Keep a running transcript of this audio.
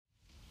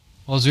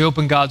Well, as we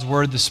open God's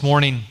Word this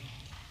morning,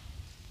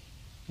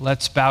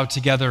 let's bow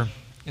together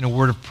in a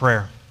word of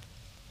prayer.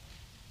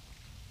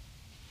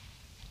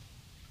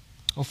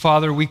 Oh,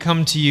 Father, we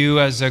come to you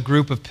as a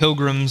group of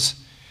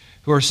pilgrims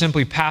who are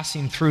simply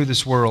passing through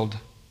this world.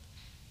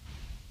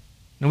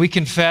 And we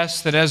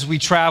confess that as we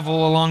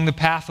travel along the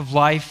path of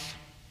life,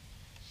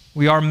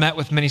 we are met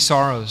with many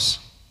sorrows.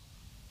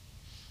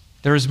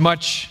 There is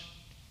much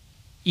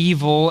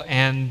evil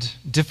and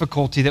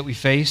difficulty that we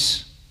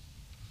face.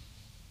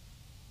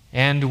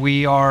 And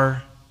we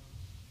are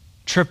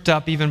tripped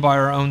up even by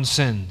our own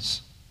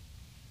sins.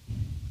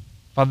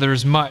 Father, there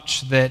is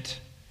much that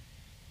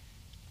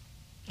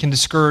can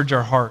discourage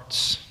our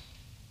hearts.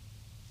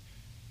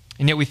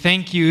 And yet we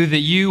thank you that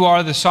you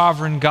are the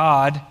sovereign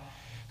God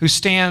who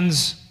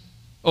stands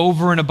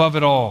over and above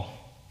it all.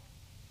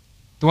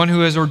 The one who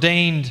has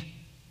ordained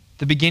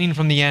the beginning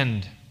from the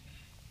end.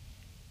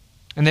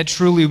 And that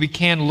truly we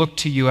can look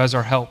to you as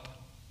our help.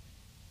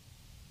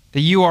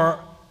 That you are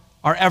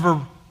our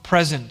ever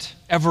present,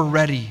 ever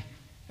ready,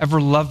 ever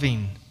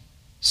loving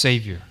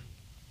Savior.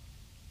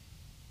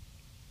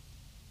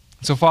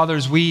 So, Father,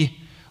 as we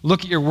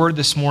look at your word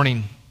this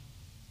morning,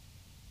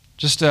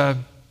 just a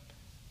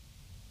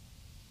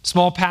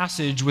small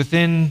passage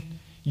within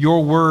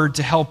your word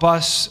to help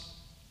us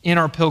in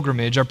our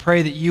pilgrimage, I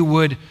pray that you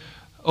would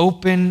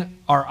open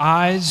our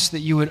eyes, that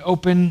you would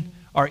open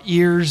our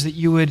ears, that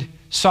you would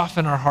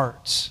soften our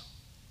hearts,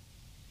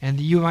 and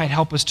that you might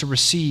help us to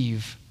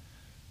receive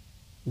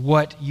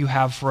what you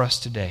have for us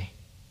today.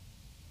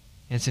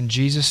 And it's in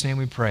Jesus' name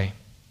we pray.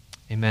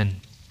 Amen.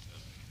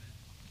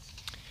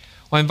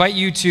 Well, I invite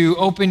you to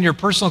open your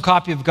personal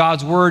copy of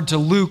God's Word to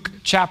Luke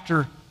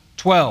chapter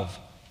 12.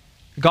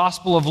 The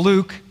Gospel of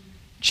Luke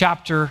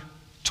chapter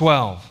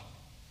 12.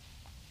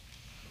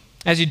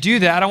 As you do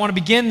that, I want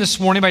to begin this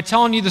morning by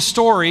telling you the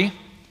story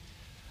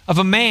of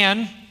a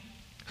man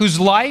whose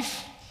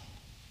life,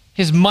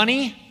 his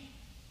money,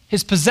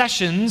 his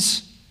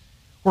possessions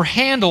were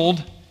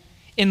handled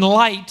in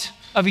light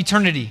of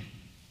eternity.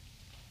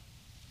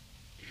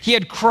 He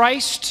had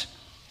Christ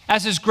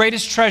as his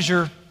greatest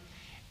treasure,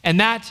 and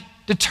that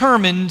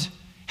determined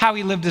how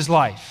he lived his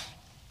life.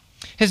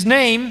 His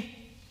name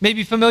may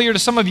be familiar to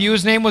some of you.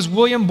 His name was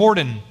William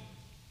Borden.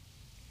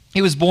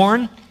 He was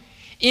born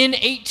in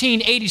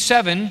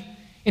 1887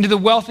 into the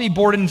wealthy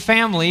Borden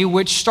family,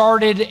 which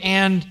started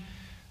and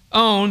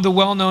owned the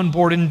well-known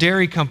Borden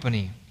Dairy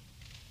Company.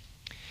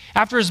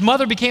 After his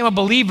mother became a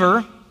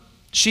believer,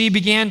 she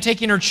began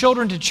taking her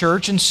children to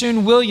church, and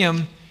soon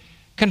William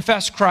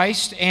confessed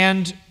Christ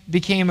and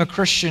became a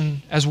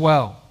Christian as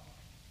well.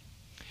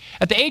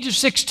 At the age of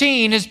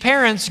 16, his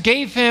parents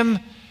gave him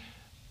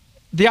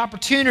the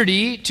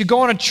opportunity to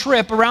go on a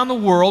trip around the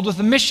world with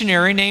a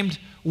missionary named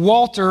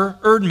Walter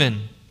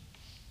Erdman.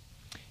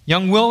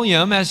 Young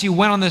William, as he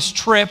went on this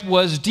trip,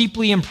 was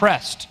deeply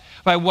impressed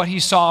by what he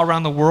saw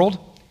around the world.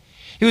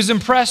 He was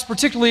impressed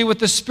particularly with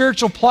the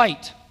spiritual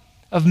plight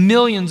of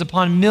millions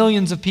upon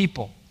millions of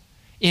people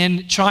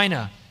in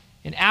China,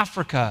 in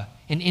Africa,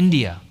 in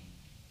India.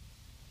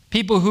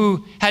 People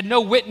who had no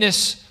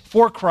witness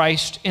for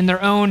Christ in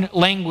their own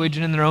language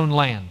and in their own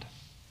land.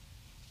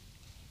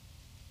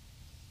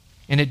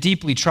 And it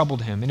deeply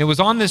troubled him. And it was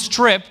on this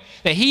trip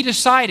that he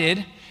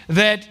decided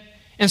that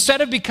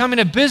instead of becoming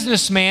a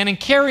businessman and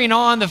carrying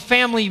on the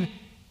family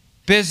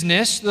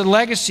business, the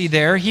legacy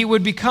there, he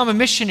would become a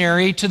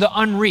missionary to the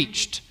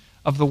unreached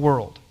of the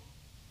world.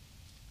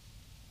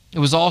 It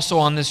was also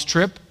on this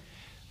trip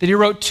that he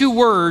wrote 2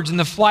 words in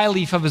the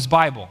flyleaf of his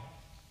Bible.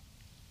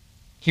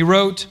 He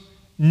wrote,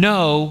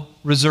 "No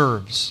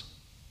reserves."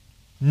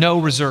 No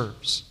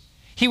reserves.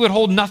 He would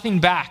hold nothing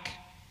back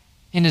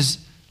in his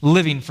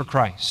living for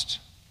Christ.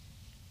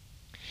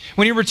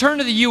 When he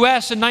returned to the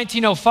U.S. in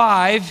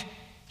 1905,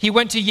 he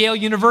went to Yale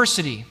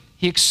University.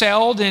 He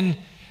excelled in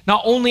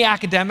not only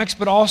academics,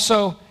 but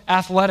also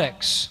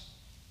athletics.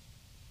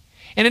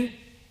 And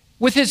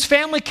with his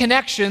family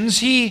connections,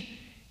 he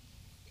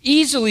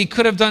easily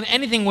could have done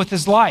anything with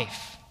his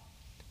life.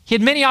 He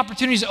had many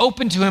opportunities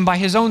open to him by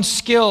his own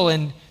skill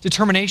and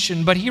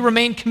determination, but he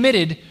remained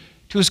committed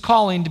to his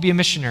calling to be a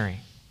missionary.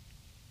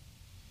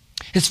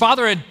 His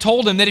father had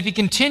told him that if he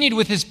continued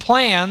with his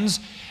plans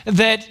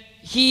that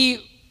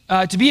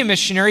to be a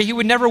missionary, he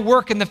would never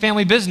work in the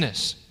family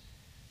business.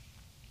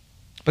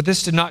 But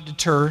this did not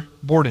deter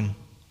Borden.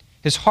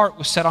 His heart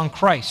was set on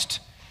Christ,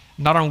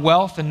 not on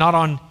wealth and not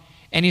on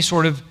any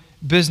sort of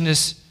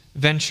business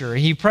venture.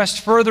 He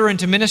pressed further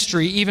into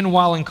ministry even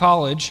while in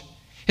college.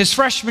 His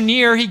freshman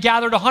year, he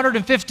gathered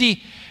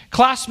 150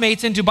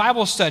 classmates into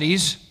Bible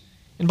studies,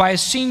 and by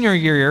his senior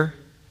year,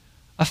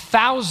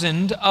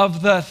 1,000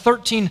 of the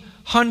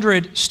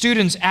 1,300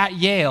 students at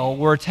Yale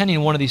were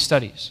attending one of these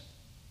studies.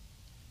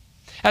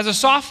 As a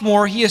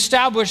sophomore, he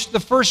established the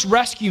first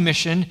rescue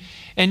mission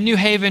in New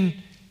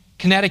Haven,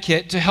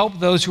 Connecticut, to help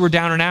those who were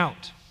down and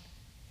out.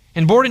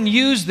 And Borden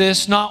used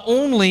this not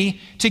only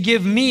to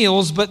give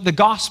meals, but the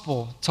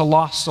gospel to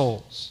lost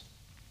souls.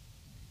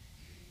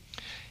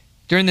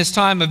 During this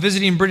time, a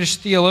visiting British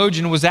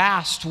theologian was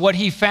asked what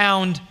he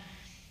found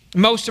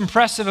most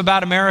impressive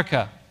about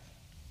America.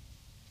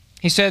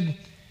 He said,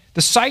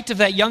 the sight of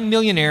that young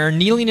millionaire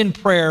kneeling in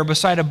prayer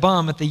beside a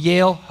bum at the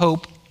Yale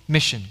Hope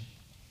Mission.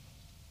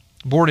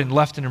 Borden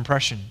left an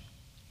impression.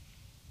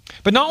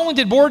 But not only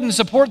did Borden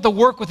support the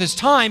work with his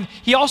time,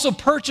 he also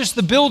purchased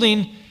the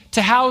building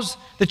to house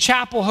the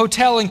chapel,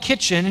 hotel, and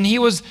kitchen, and he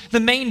was the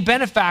main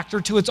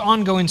benefactor to its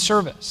ongoing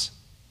service.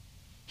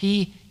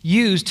 He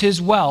used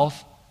his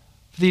wealth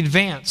for the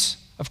advance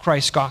of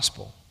Christ's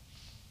gospel.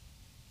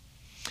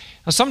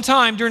 Now,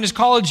 sometime during his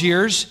college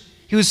years,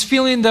 he was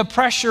feeling the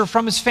pressure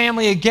from his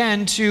family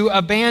again to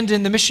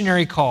abandon the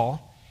missionary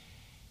call.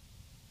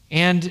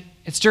 And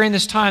it's during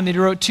this time that he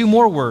wrote 2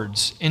 more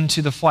words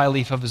into the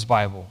flyleaf of his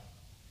Bible.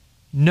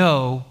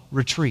 No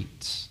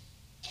retreats.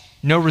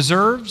 No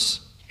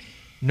reserves,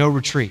 no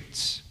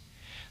retreats.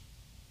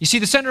 You see,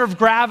 the center of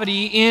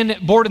gravity in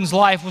Borden's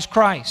life was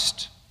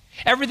Christ.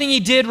 Everything he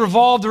did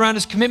revolved around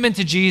his commitment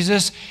to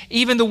Jesus,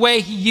 even the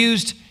way he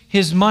used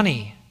his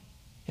money.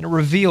 And it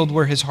revealed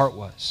where his heart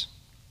was.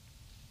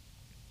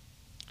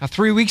 Now,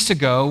 3 weeks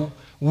ago,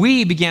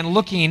 we began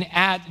looking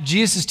at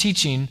Jesus'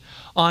 teaching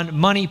on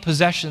money,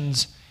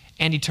 possessions,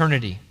 and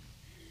eternity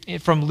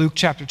from Luke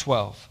chapter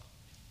 12.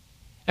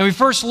 And we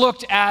first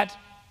looked at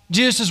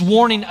Jesus'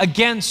 warning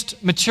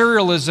against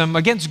materialism,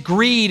 against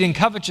greed and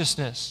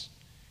covetousness.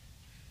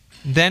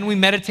 Then we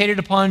meditated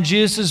upon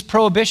Jesus'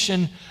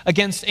 prohibition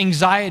against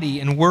anxiety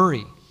and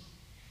worry.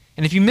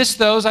 And if you missed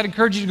those, I'd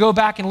encourage you to go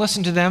back and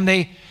listen to them.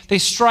 They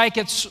strike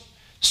at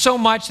so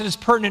much that is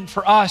pertinent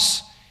for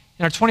us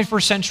in our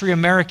 21st century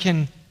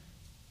American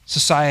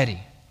society.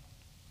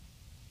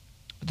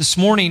 But this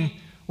morning,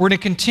 we're going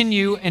to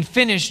continue and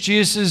finish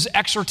Jesus'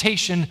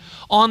 exhortation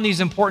on these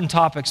important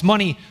topics,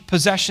 money,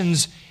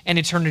 possessions, and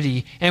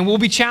eternity. And we'll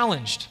be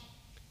challenged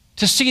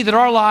to see that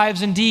our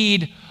lives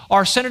indeed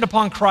are centered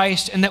upon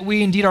Christ and that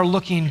we indeed are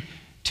looking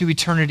to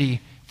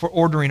eternity for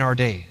ordering our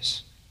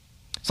days.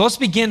 So let's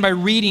begin by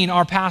reading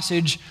our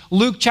passage,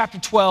 Luke chapter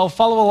 12.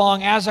 Follow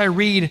along as I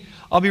read.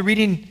 I'll be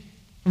reading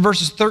from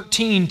verses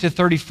 13 to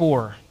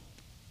 34.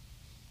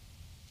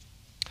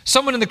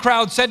 Someone in the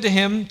crowd said to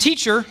him,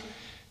 "Teacher,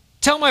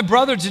 tell my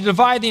brother to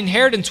divide the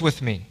inheritance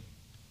with me."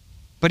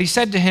 But he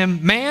said to him,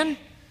 "Man,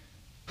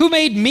 who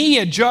made me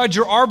a judge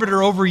or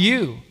arbiter over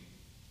you?"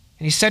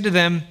 And he said to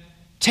them,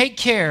 "Take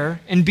care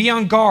and be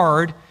on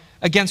guard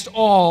against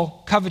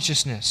all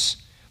covetousness,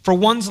 for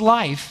one's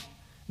life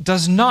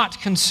does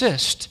not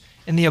consist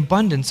in the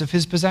abundance of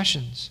his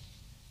possessions."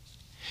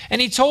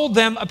 And he told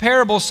them a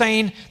parable,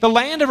 saying, "The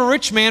land of a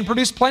rich man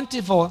produced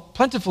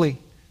plentifully.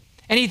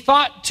 And he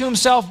thought to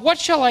himself, 'What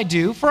shall I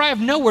do? For I have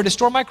nowhere to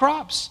store my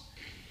crops.'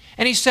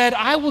 And he said,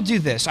 'I will do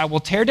this. I will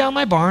tear down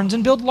my barns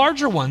and build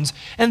larger ones,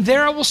 and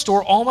there I will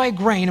store all my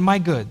grain and my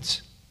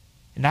goods.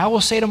 And I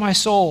will say to my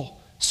soul,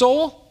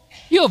 Soul,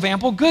 you have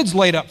ample goods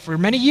laid up for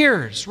many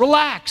years.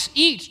 Relax,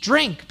 eat,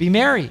 drink, be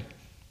merry.'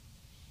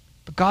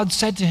 But God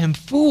said to him,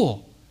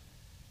 'Fool,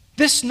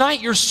 this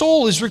night your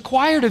soul is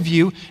required of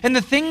you, and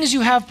the things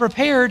you have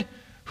prepared,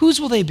 whose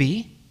will they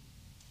be?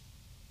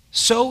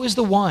 So is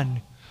the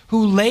one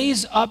who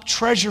lays up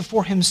treasure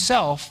for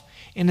himself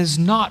and is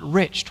not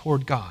rich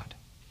toward God.'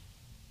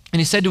 And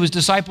he said to his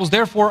disciples,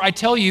 'Therefore I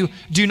tell you,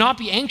 do not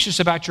be anxious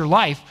about your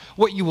life,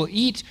 what you will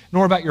eat,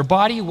 nor about your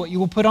body, what you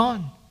will put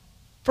on.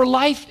 For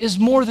life is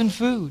more than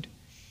food,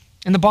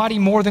 and the body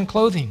more than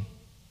clothing.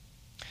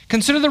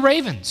 Consider the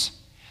ravens.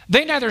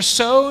 They neither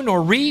sow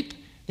nor reap,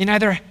 they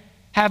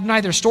have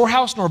neither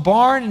storehouse nor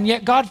barn, and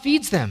yet God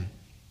feeds them.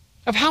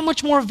 Of how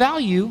much more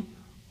value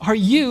are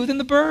you than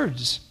the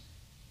birds?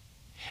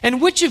 And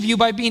which of you,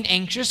 by being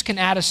anxious, can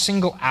add a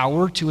single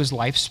hour to his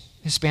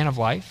span of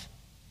life?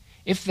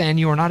 If then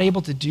you are not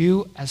able to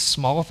do as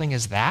small a thing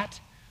as that,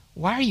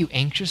 why are you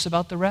anxious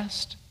about the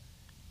rest?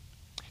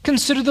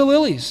 Consider the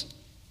lilies,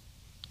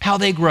 how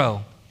they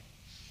grow.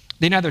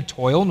 They neither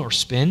toil nor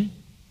spin.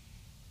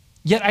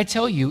 Yet I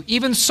tell you,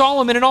 even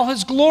Solomon in all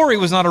his glory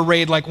was not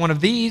arrayed like one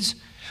of these.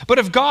 But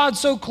if God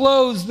so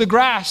clothes the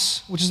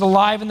grass, which is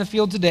alive in the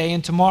field today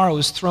and tomorrow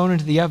is thrown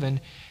into the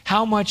oven,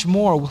 how much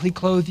more will he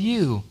clothe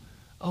you,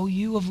 O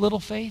you of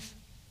little faith?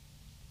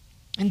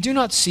 And do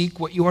not seek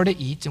what you are to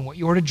eat and what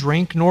you are to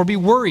drink, nor be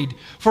worried.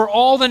 For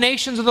all the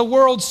nations of the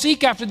world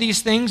seek after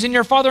these things, and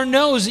your Father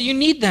knows that you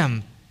need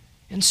them.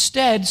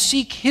 Instead,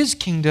 seek his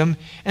kingdom,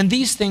 and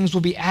these things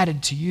will be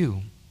added to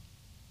you.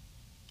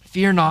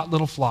 Fear not,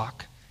 little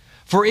flock,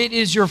 for it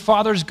is your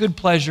Father's good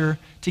pleasure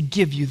to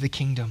give you the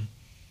kingdom.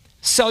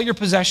 Sell your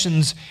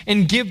possessions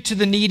and give to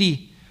the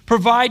needy.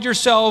 Provide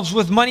yourselves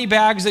with money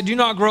bags that do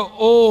not grow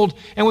old,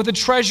 and with a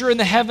treasure in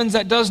the heavens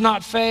that does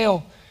not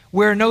fail,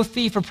 where no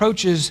thief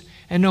approaches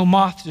and no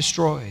moth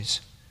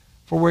destroys.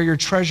 For where your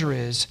treasure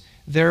is,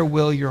 there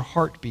will your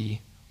heart be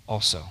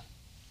also."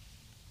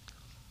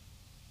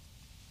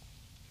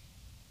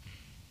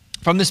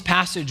 From this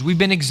passage, we've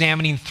been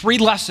examining three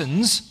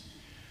lessons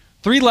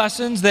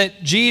that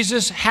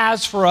Jesus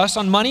has for us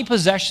on money,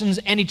 possessions,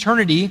 and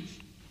eternity,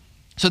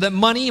 so that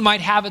money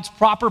might have its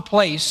proper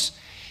place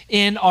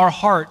in our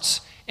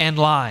hearts and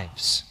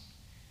lives.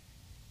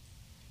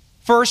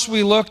 First,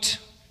 we looked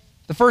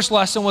at The first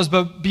lesson was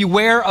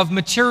beware of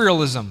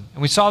materialism.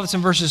 And we saw this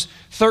in verses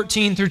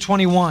 13 through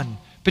 21.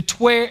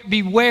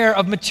 Beware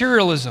of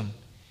materialism,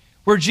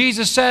 where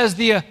Jesus says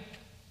the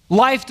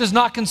life does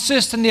not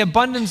consist in the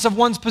abundance of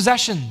one's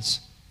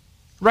possessions,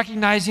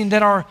 recognizing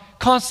that our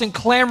constant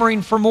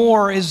clamoring for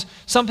more is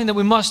something that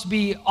we must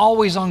be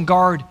always on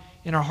guard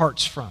in our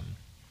hearts from.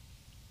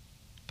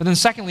 But then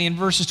secondly, in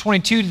verses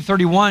 22 to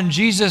 31,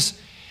 Jesus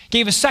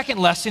gave a second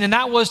lesson, and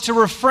that was to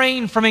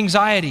refrain from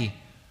anxiety.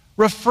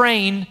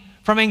 Refrain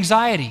from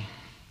anxiety.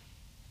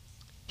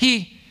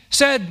 He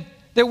said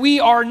that we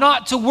are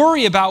not to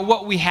worry about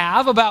what we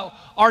have, about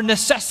our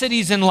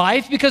necessities in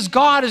life, because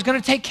God is going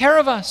to take care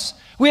of us.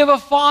 We have a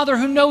Father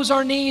who knows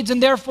our needs,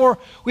 and therefore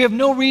we have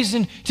no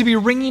reason to be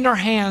wringing our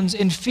hands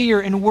in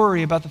fear and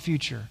worry about the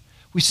future.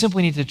 We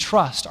simply need to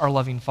trust our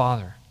loving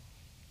Father.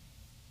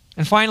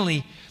 And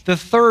finally, the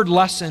third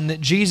lesson that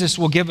Jesus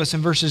will give us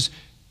in verses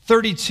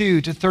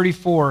 32 to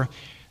 34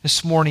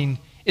 this morning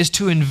is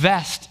to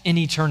invest in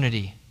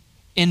eternity.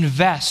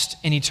 Invest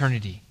in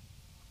eternity.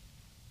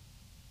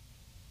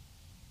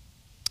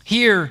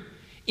 Here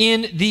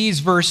in these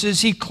verses,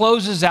 he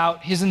closes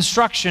out his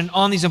instruction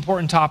on these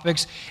important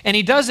topics, and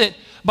he does it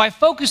by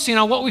focusing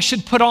on what we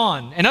should put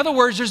on. In other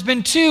words, there's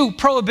been two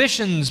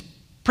prohibitions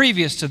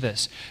previous to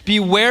this.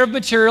 Beware of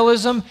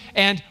materialism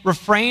and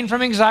refrain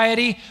from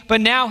anxiety,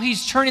 but now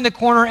he's turning the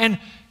corner and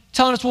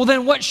telling us, well,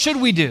 then what should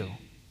we do?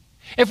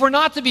 If we're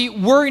not to be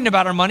worrying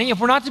about our money,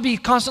 if we're not to be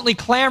constantly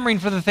clamoring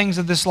for the things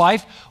of this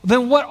life,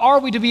 then what are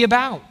we to be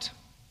about?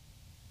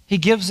 He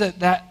gives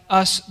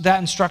us that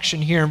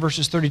instruction here in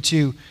verses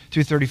 32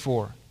 through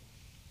 34.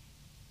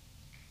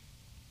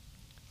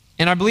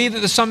 And I believe that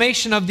the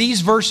summation of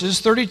these verses,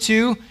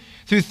 32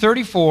 through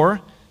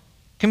 34,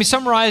 can be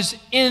summarized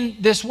in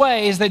this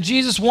way, is that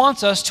Jesus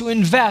wants us to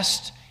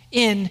invest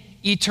in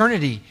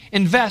eternity,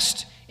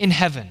 invest in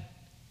heaven.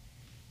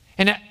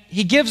 And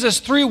he gives us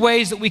three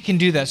ways that we can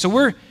do that. So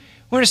we're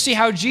going to see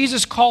how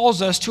Jesus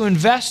calls us to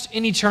invest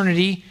in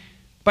eternity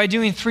by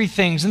doing three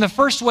things. And the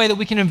first way that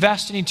we can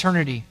invest in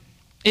eternity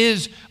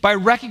is by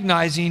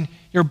recognizing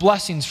your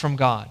blessings from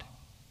God.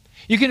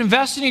 You can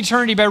invest in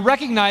eternity by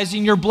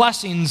recognizing your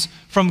blessings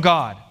from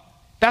God.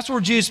 That's where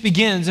Jesus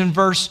begins in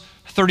verse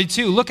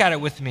 32. Look at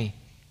it with me.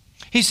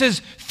 He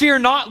says, "Fear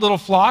not, little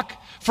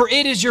flock, for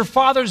it is your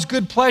Father's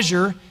good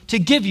pleasure to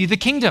give you the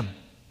kingdom."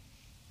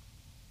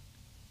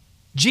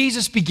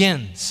 Jesus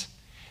begins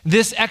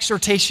this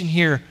exhortation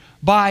here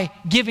by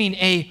giving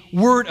a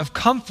word of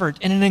comfort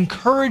and an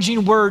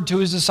encouraging word to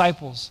his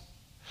disciples.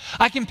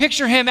 I can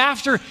picture him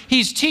after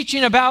he's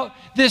teaching about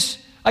this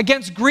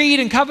against greed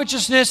and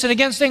covetousness and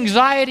against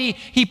anxiety.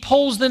 He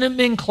pulls them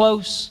in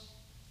close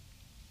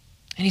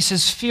and he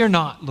says, "Fear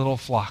not, little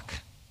flock.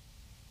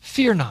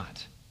 Fear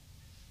not."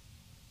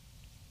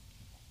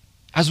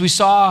 As we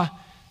saw a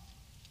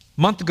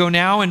month ago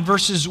now in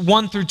verses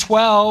 1 through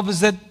 12, is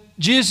that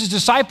Jesus'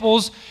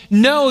 disciples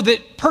know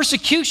that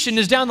persecution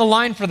is down the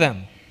line for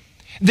them.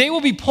 They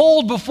will be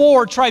pulled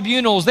before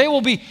tribunals. They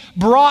will be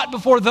brought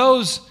before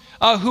those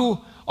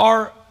who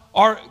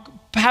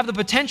have the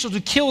potential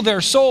to kill their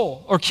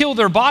soul, or kill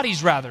their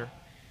bodies rather.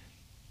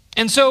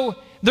 And so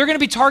they're going to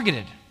be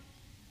targeted.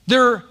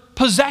 Their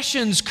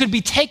possessions could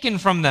be taken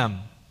from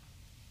them.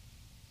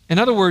 In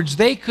other words,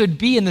 they could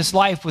be in this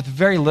life with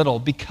very little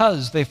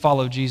because they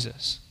follow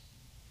Jesus.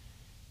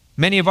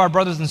 Many of our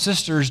brothers and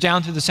sisters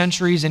down through the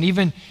centuries and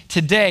even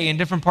today in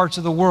different parts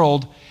of the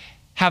world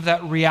have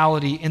that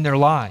reality in their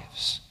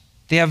lives.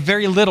 They have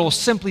very little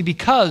simply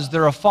because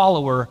they're a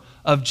follower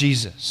of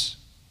Jesus.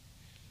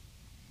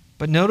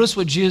 But notice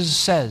what Jesus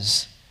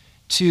says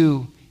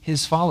to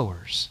his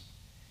followers.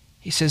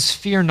 He says,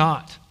 "Fear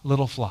not,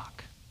 little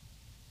flock."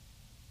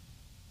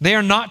 They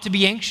are not to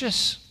be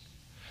anxious.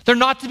 They're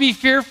not to be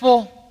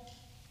fearful.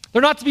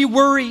 They're not to be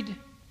worried.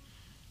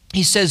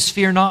 He says,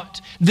 "Fear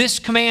not." This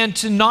command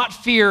to not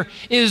fear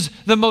is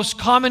the most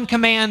common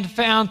command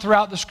found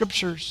throughout the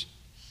scriptures.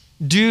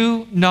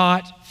 Do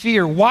not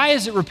fear. Why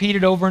is it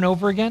repeated over and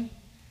over again?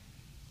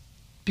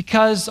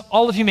 Because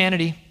all of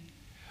humanity,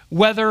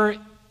 whether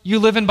you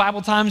live in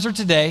Bible times or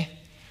today,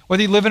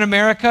 whether you live in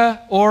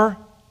America or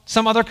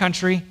some other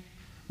country,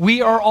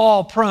 we are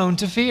all prone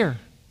to fear.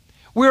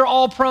 We're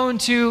all prone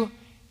to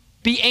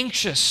be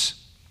anxious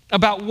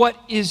about what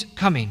is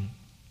coming.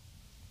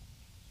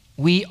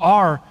 We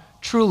are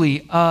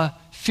truly a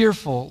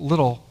fearful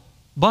little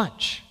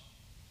bunch.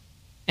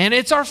 And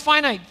it's our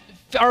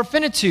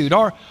finitude,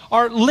 our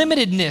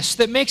limitedness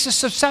that makes us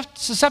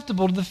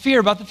susceptible to the fear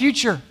about the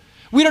future.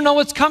 We don't know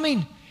what's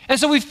coming. And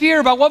so we fear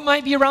about what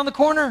might be around the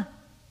corner.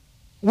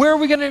 Where are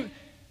we going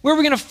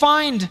to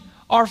find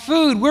our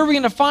food? Where are we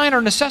going to find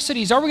our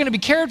necessities? Are we going to be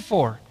cared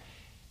for?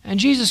 And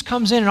Jesus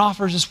comes in and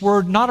offers this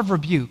word not of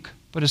rebuke,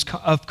 but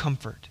of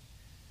comfort.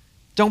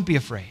 Don't be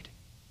afraid.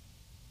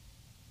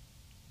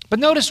 But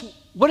notice,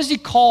 what does he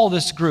call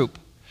this group?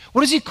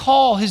 What does he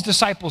call his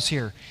disciples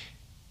here?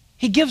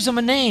 He gives them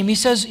a name.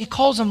 He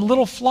calls them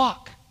little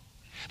flock.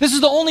 This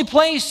is the only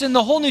place in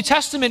the whole New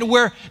Testament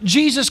where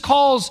Jesus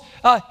calls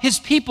his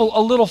people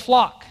a little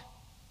flock.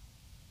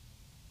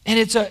 And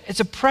it's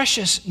a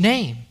precious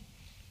name.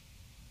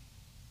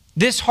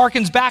 This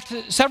harkens back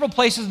to several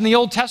places in the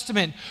Old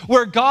Testament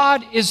where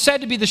God is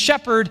said to be the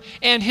shepherd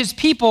and his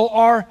people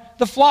are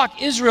the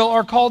flock. Israel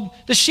are called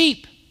the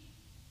sheep.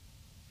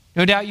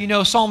 No doubt you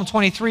know Psalm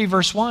 23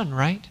 verse 1,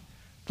 right?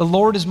 The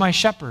Lord is my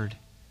shepherd,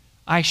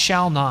 I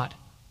shall not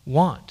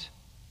want.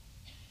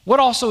 What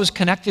also is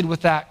connected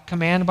with that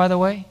command, by the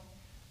way?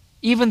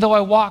 Even though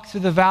I walk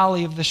through the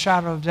valley of the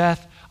shadow of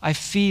death, I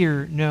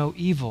fear no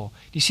evil.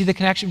 Do you see the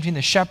connection between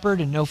the shepherd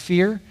and no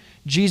fear?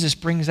 Jesus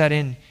brings that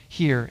in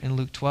here in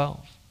Luke 12.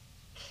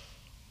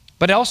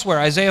 But elsewhere,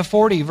 Isaiah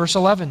 40, verse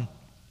 11,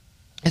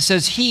 it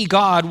says, He,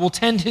 God, will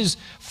tend his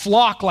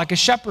flock like a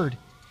shepherd.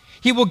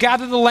 He will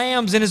gather the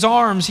lambs in his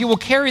arms. He will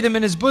carry them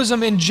in his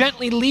bosom and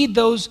gently lead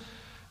those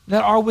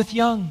that are with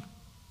young.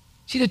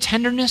 See the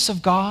tenderness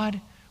of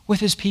God with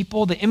his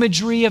people, the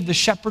imagery of the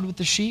shepherd with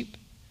the sheep?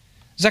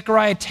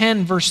 Zechariah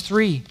 10, verse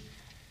 3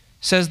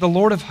 says, The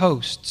Lord of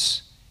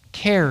hosts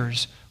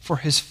cares for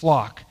his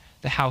flock,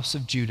 the house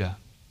of Judah.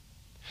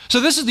 So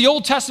this is the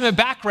Old Testament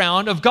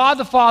background of God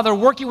the Father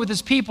working with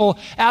his people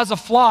as a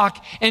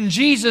flock, and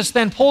Jesus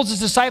then pulls his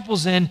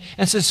disciples in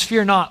and says,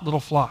 Fear not, little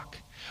flock.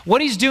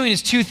 What he's doing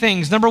is two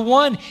things. Number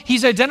one,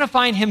 he's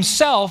identifying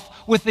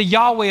himself with the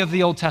Yahweh of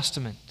the Old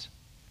Testament.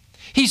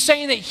 He's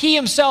saying that he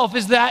himself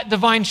is that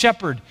divine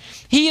shepherd.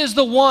 He is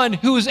the one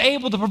who is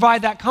able to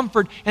provide that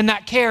comfort and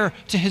that care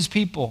to his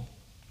people,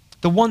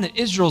 the one that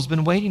Israel's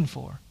been waiting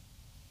for.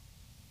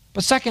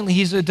 But secondly,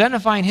 he's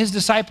identifying his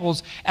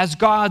disciples as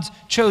God's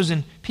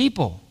chosen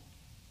people.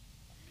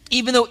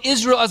 Even though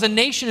Israel as a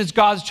nation is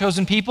God's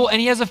chosen people, and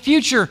he has a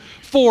future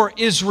for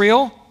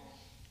Israel,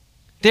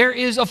 there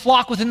is a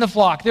flock within the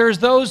flock. There is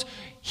those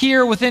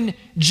here within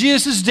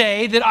Jesus'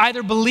 day that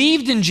either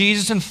believed in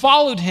Jesus and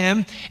followed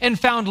him and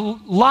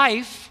found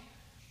life,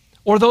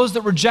 or those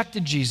that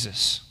rejected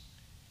Jesus.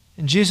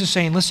 And Jesus is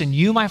saying, listen,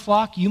 you, my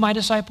flock, you, my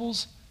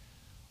disciples,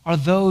 are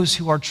those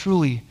who are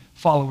truly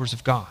followers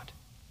of God.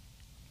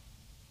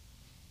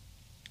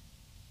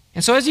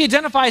 And so as he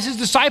identifies his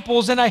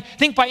disciples, and I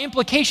think by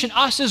implication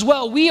us as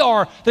well, we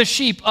are the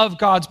sheep of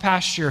God's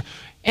pasture.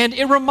 And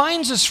it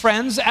reminds us,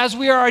 friends, as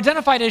we are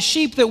identified as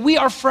sheep, that we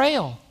are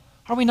frail.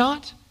 Are we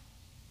not?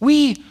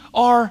 We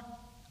are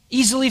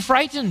easily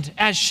frightened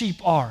as sheep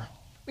are,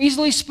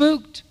 easily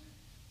spooked.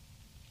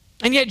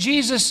 And yet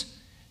Jesus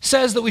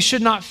says that we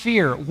should not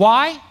fear.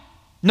 Why?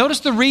 Notice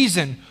the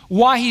reason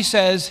why he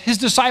says his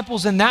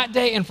disciples in that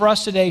day and for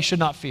us today should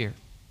not fear.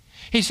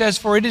 He says,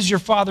 for it is your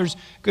Father's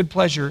good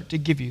pleasure to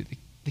give you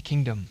the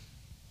kingdom.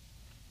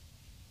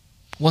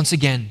 Once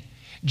again,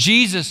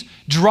 Jesus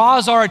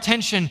draws our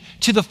attention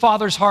to the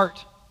Father's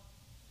heart.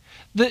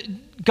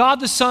 God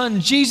the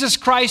Son, Jesus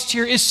Christ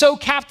here, is so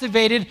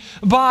captivated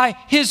by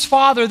his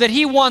Father that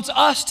he wants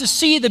us to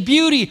see the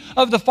beauty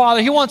of the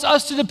Father. He wants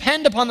us to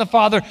depend upon the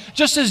Father,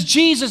 just as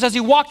Jesus, as he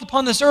walked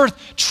upon this earth,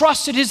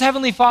 trusted his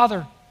heavenly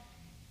Father.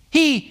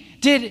 He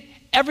did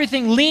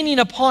everything leaning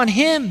upon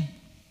him.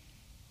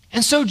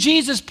 And so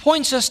Jesus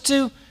points us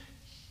to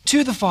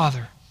the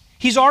Father.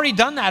 He's already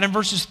done that in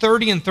verses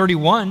 30 and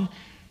 31.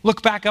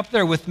 Look back up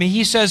there with me.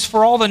 He says,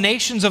 for all the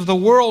nations of the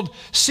world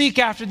seek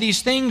after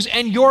these things,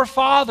 and your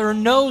Father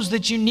knows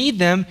that you need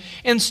them.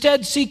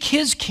 Instead, seek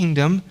his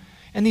kingdom,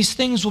 and these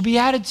things will be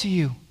added to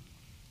you.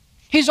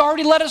 He's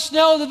already let us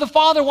know that the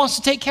Father wants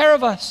to take care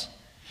of us.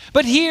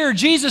 But here,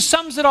 Jesus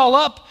sums it all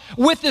up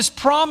with this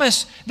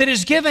promise that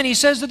is given. He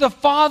says that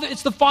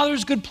it's the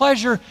Father's good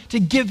pleasure to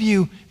give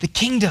you the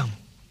kingdom.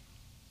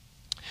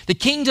 The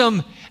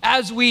kingdom,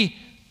 as we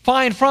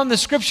find from the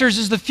scriptures,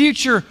 is the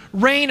future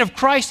reign of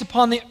Christ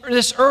upon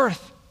this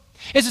earth.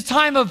 It's a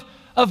time of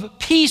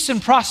peace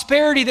and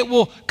prosperity that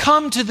will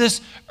come to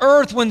this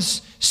earth when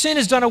sin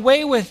is done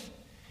away with.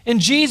 And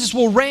Jesus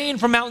will reign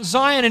from Mount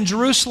Zion and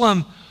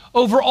Jerusalem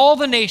over all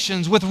the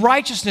nations with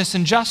righteousness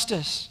and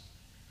justice.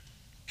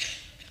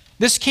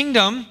 This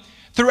kingdom,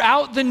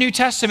 throughout the New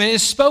Testament,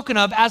 is spoken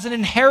of as an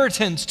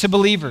inheritance to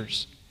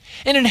believers.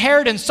 An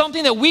inheritance,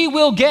 something that we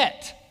will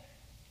get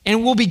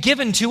and will be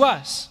given to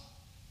us.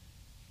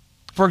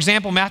 For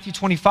example, Matthew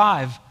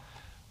 25,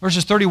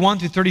 verses 31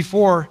 through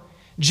 34,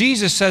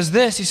 Jesus says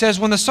this. He says,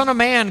 when the Son of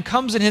Man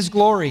comes in his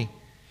glory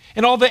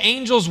and all the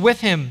angels with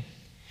him,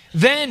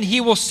 then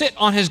he will sit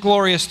on his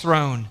glorious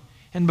throne.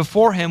 And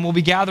before him will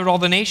be gathered all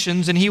the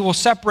nations, and he will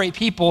separate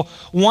people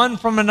one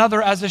from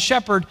another as a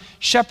shepherd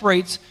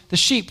separates the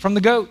sheep from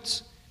the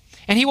goats.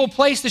 And he will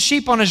place the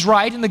sheep on his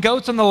right and the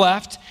goats on the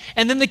left.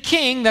 And then the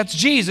king, that's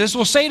Jesus,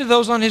 will say to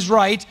those on his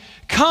right,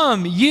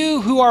 come, you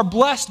who are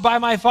blessed by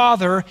my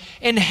Father,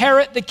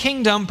 inherit the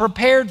kingdom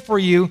prepared for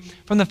you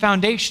from the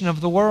foundation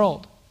of the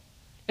world.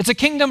 It's a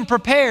kingdom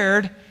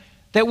prepared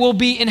that will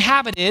be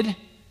inhabited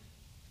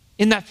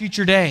in that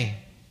future day.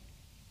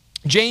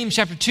 James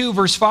chapter 2,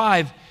 verse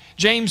 5,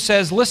 James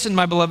says, listen,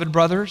 my beloved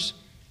brothers,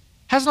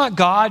 has not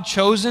God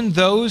chosen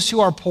those who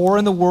are poor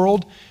in the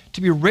world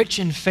to be rich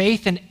in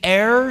faith and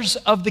heirs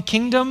of the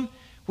kingdom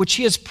which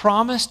he has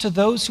promised to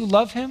those who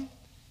love him?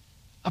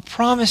 A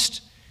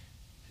promised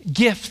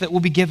gift that will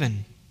be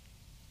given.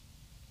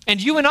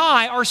 And you and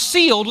I are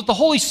sealed with the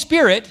Holy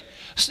Spirit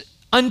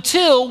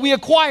until we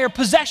acquire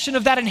possession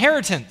of that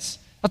inheritance.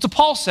 That's what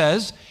Paul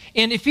says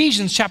in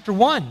Ephesians chapter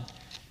 1.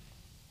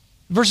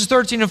 Verses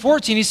 13 and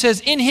 14, he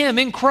says, in him,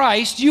 in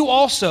Christ, you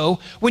also,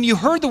 when you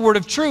heard the word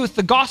of truth,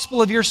 the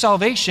gospel of your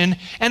salvation,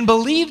 and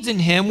believed in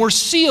him, were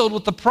sealed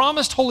with the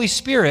promised Holy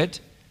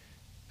Spirit,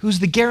 who's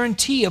the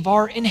guarantee of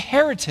our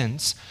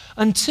inheritance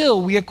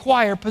until we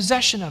acquire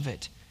possession of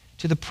it,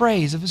 to the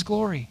praise of his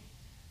glory.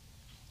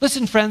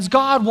 Listen, friends,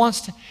 God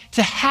wants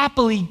to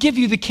happily give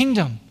you the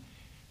kingdom.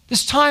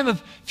 This time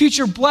of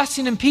future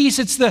blessing and peace,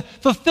 it's the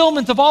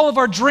fulfillment of all of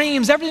our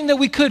dreams, everything that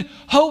we could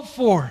hope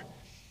for.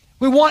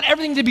 We want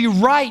everything to be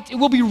right. It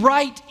will be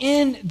right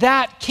in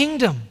that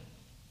kingdom.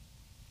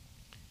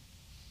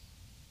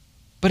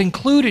 But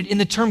included in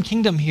the term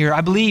kingdom here, I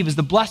believe, is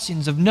the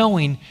blessings of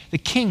knowing the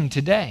King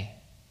today.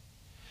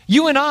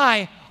 You and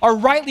I are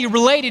rightly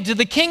related to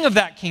the King of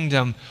that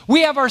kingdom.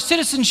 We have our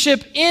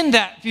citizenship in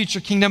that future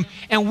kingdom,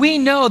 and we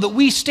know that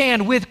we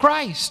stand with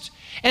Christ.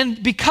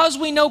 And because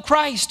we know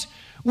Christ,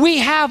 we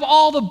have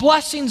all the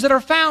blessings that are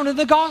found in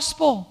the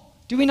gospel.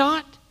 Do we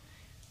not?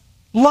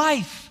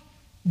 Life,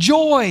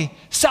 joy,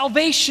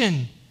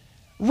 salvation,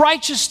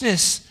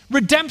 righteousness,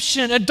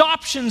 redemption,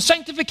 adoption,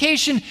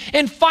 sanctification,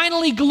 and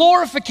finally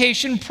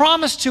glorification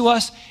promised to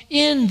us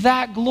in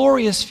that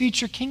glorious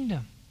future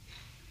kingdom.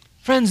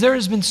 Friends, there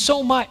has been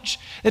so much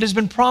that has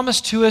been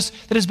promised to us,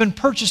 that has been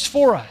purchased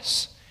for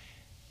us,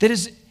 that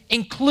is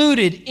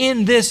included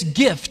in this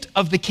gift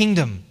of the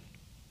kingdom.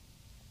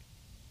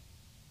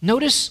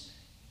 Notice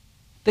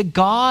that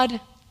God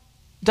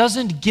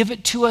doesn't give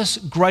it to us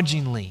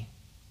grudgingly.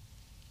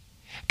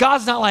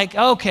 God's not like,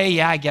 okay,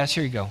 yeah, I guess,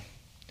 here you go.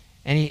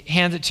 And he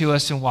hands it to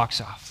us and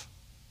walks off.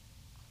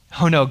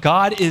 Oh no,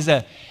 God is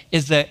a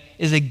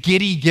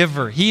giddy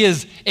giver. He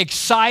is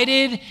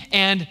excited,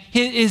 and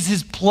it is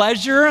his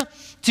pleasure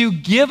to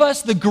give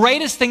us the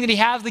greatest thing that he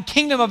has, the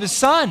kingdom of his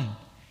Son.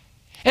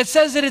 It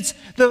says that it's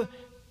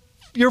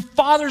your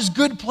Father's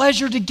good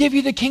pleasure to give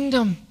you the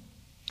kingdom.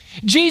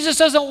 Jesus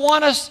doesn't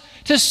want us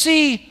to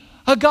see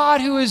a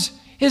God who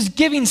is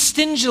giving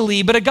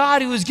stingily, but a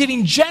God who is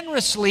giving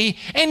generously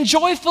and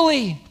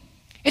joyfully.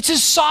 It's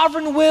his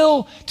sovereign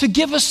will to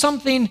give us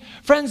something,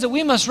 friends, that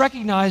we must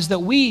recognize that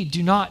we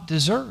do not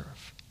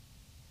deserve.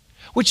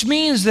 Which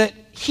means that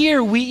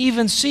here we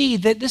even see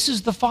that this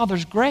is the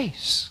Father's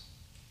grace.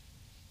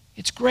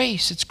 It's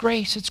grace, it's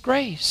grace, it's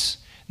grace.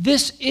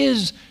 This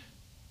is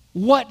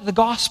what the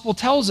gospel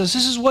tells us.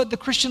 This is what the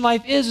Christian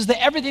life is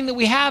that everything that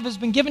we have has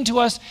been given to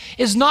us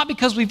is not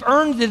because we've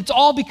earned it. It's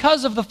all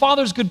because of the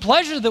Father's good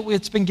pleasure that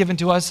it's been given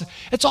to us.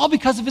 It's all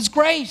because of his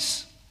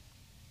grace.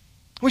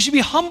 We should be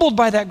humbled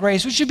by that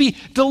grace. We should be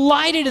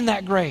delighted in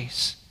that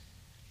grace.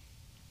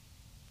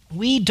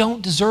 We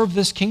don't deserve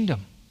this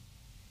kingdom.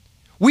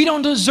 We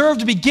don't deserve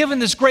to be given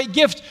this great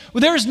gift.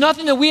 There is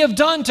nothing that we have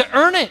done to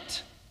earn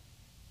it.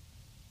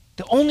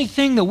 The only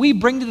thing that we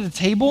bring to the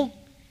table,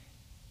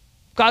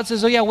 God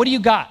says, oh yeah, what do you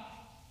got?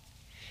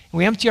 And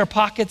we empty our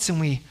pockets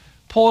and we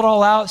pull it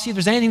all out, see if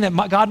there's anything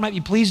that God might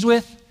be pleased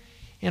with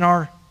in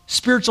our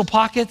spiritual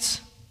pockets.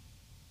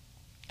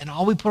 And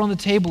all we put on the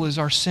table is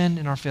our sin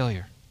and our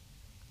failure.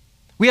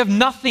 We have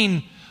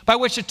nothing by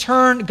which to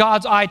turn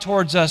God's eye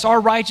towards us. Our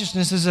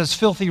righteousness is as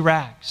filthy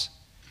rags.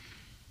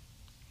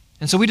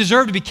 And so we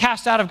deserve to be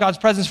cast out of God's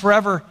presence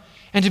forever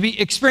and to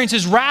experience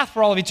his wrath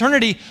for all of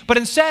eternity. But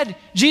instead,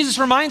 Jesus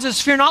reminds us,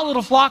 fear not,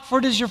 little flock, for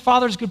it is your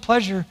Father's good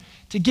pleasure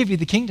to give you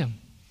the kingdom.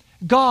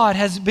 God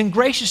has been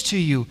gracious to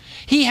you.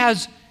 He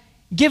has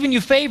given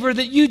you favor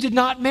that you did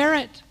not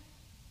merit.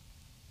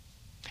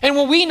 And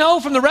what we know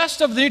from the rest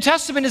of the New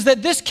Testament is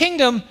that this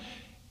kingdom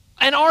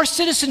and our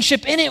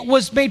citizenship in it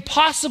was made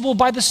possible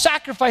by the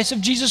sacrifice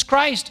of Jesus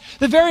Christ.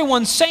 The very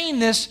one saying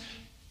this,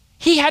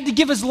 he had to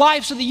give his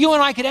life so that you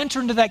and I could enter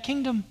into that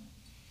kingdom.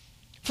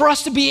 For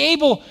us to be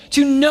able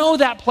to know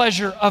that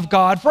pleasure of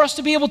God, for us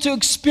to be able to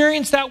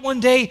experience that one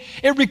day,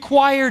 it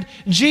required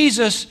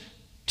Jesus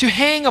to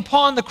hang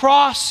upon the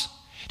cross,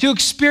 to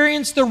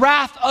experience the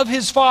wrath of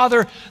his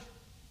Father.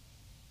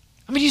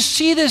 I mean, you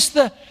see this,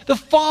 the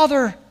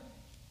Father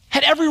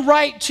had every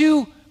right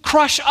to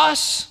crush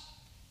us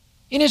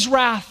in his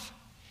wrath.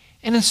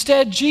 And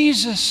instead,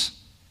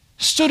 Jesus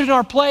stood in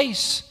our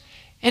place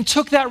and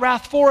took that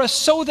wrath for us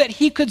so that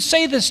he could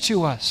say this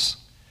to us,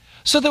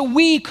 so that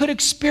we could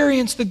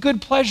experience the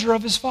good pleasure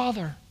of his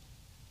Father.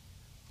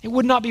 It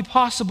would not be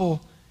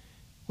possible.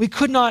 We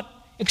could not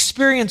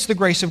experience the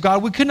grace of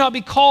God. We could not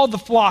be called the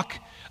flock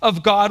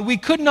of God. We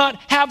could not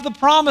have the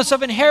promise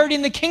of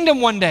inheriting the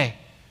kingdom one day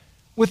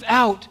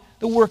without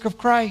the work of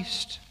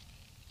Christ.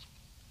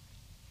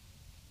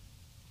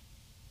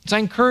 So I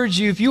encourage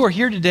you, if you are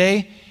here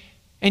today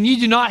and you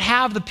do not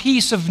have the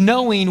peace of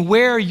knowing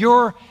where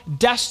your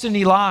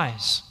destiny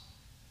lies,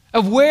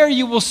 of where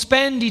you will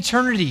spend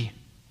eternity,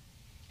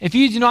 if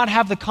you do not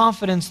have the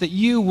confidence that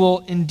you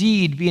will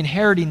indeed be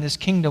inheriting this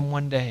kingdom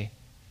one day,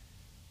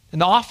 then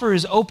the offer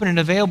is open and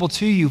available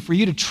to you for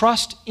you to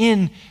trust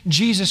in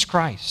Jesus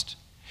Christ,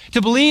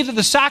 To believe that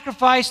the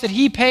sacrifice that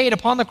he paid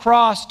upon the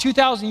cross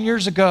 2,000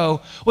 years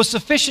ago was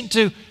sufficient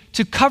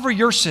to cover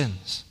your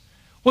sins,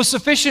 was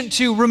sufficient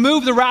to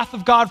remove the wrath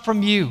of God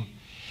from you.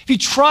 If you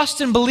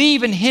trust and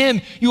believe in him,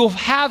 you will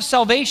have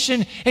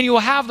salvation, and you will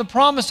have the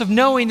promise of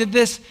knowing that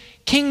this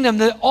kingdom,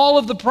 that all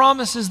of the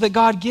promises that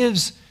God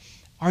gives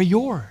are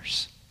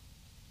yours.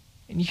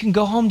 And you can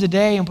go home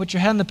today and put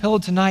your head on the pillow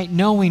tonight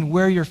knowing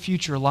where your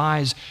future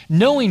lies,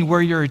 knowing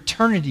where your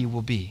eternity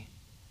will be.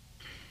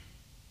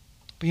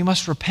 But you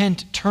must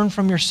repent, turn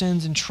from your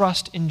sins, and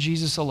trust in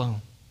Jesus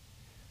alone.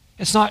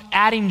 It's not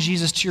adding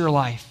Jesus to your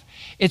life.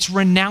 It's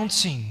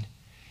renouncing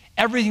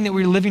everything that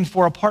we're living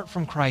for apart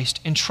from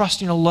Christ and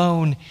trusting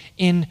alone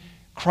in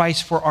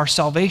Christ for our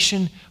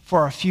salvation, for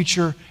our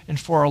future, and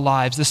for our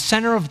lives. The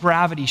center of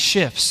gravity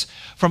shifts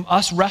from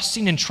us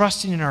resting and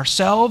trusting in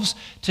ourselves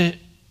to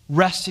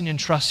resting and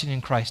trusting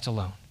in Christ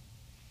alone.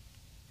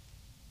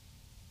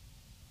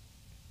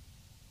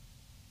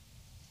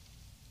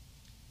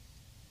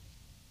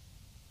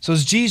 So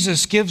as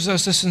Jesus gives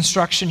us this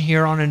instruction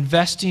here on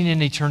investing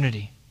in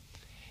eternity,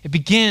 it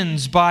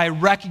begins by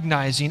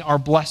recognizing our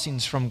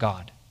blessings from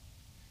God.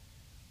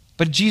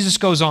 But Jesus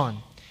goes on,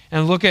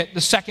 and look at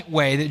the second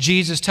way that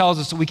Jesus tells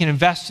us that we can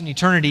invest in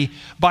eternity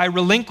by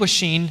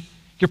relinquishing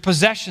your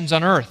possessions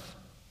on earth.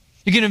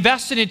 You can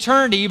invest in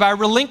eternity by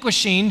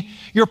relinquishing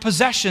your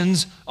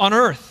possessions on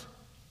earth.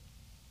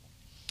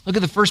 Look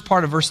at the first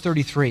part of verse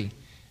 33.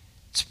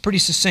 It's pretty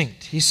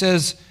succinct. He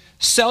says,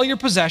 sell your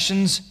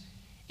possessions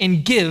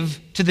and give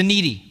to the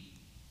needy.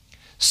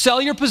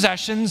 Sell your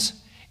possessions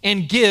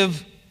and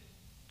give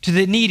to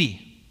the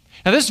needy.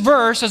 Now this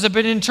verse has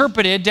been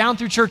interpreted down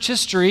through church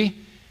history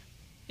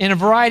in a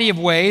variety of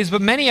ways,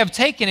 but many have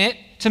taken it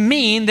to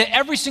mean that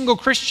every single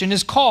Christian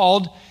is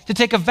called to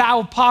take a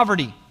vow of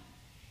poverty,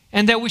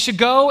 and that we should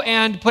go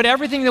and put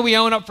everything that we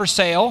own up for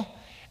sale,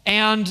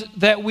 and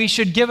that we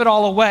should give it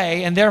all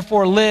away and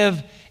therefore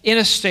live in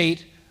a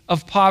state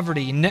of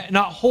poverty,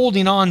 not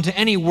holding on to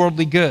any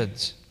worldly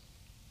goods.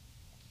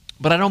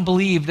 But I don't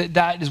believe that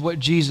that is what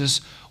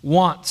Jesus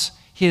wants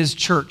his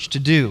church to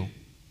do.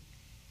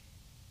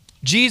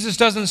 Jesus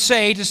doesn't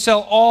say to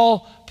sell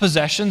all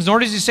possessions, nor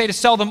does he say to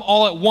sell them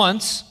all at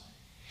once.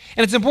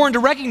 And it's important to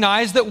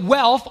recognize that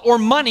wealth or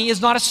money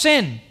is not a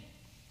sin.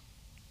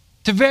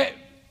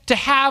 To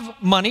have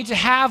money, to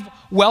have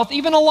wealth,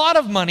 even a lot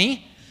of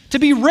money, to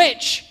be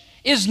rich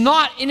is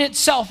not in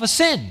itself a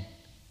sin.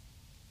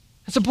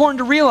 It's important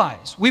to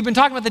realize. We've been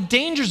talking about the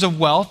dangers of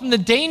wealth and the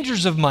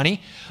dangers of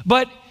money,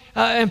 but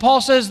and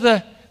Paul says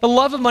the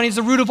love of money is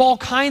the root of all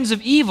kinds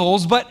of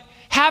evils, but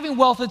having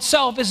wealth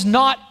itself is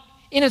not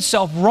in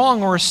itself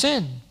wrong or a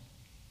sin.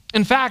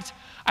 In fact,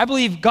 I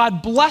believe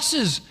God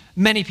blesses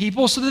many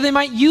people so that they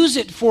might use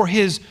it for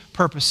his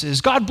purposes.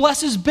 God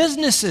blesses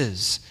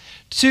businesses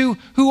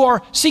who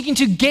are seeking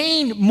to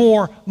gain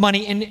more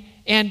money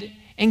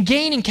and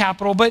gaining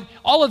capital, but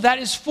all of that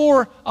is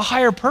for a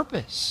higher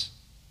purpose.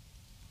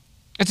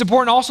 It's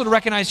important also to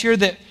recognize here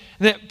that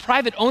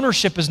private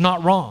ownership is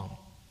not wrong.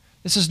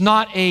 This is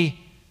not a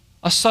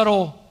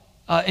subtle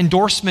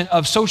endorsement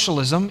of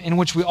socialism in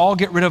which we all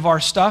get rid of our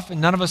stuff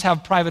and none of us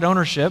have private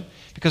ownership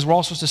because we're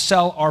all supposed to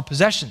sell our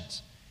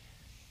possessions.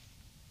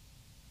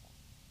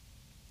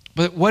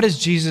 But what is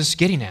Jesus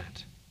getting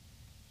at?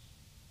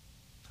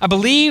 I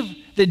believe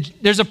that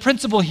there's a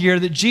principle here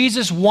that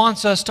Jesus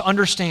wants us to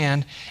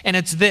understand, and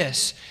it's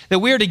this, that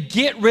we are to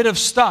get rid of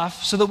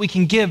stuff so that we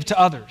can give to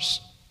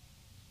others.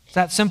 It's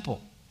that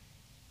simple.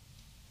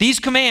 These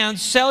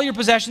commands, sell your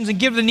possessions and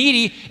give to the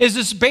needy, is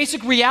this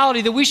basic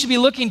reality that we should be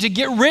looking to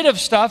get rid of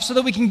stuff so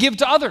that we can give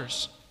to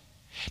others.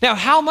 Now,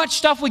 how much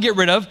stuff we get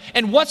rid of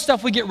and what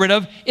stuff we get rid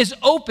of is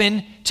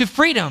open to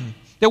freedom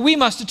that we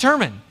must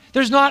determine.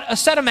 There's not a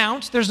set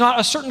amount, there's not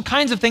a certain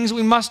kinds of things that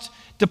we must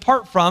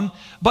depart from,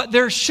 but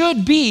there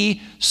should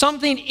be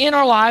something in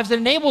our lives that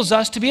enables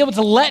us to be able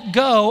to let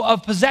go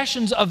of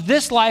possessions of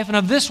this life and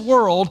of this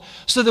world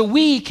so that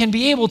we can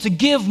be able to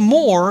give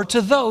more to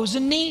those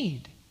in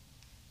need.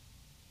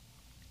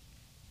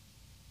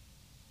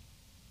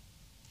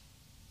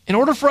 In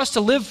order for us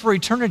to live for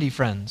eternity,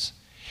 friends,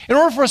 in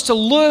order for us to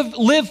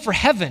live for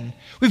heaven,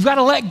 we've got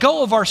to let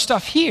go of our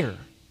stuff here.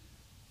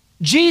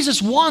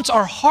 Jesus wants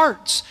our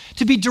hearts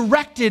to be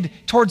directed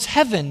towards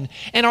heaven,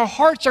 and our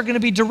hearts are going to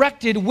be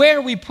directed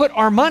where we put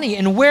our money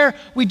and where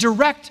we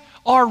direct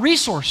our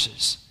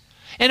resources.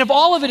 And if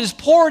all of it is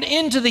poured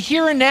into the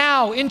here and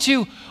now,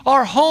 into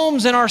our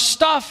homes and our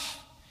stuff,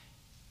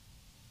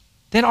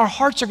 then our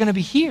hearts are going to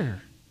be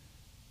here.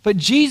 But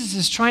Jesus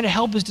is trying to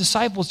help his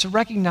disciples to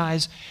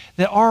recognize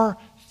that our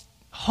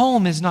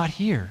home is not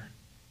here.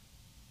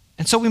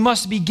 And so we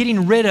must be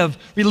getting rid of,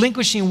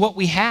 relinquishing what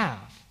we have.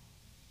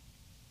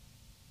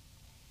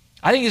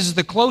 I think this is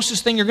the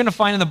closest thing you're going to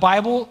find in the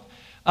Bible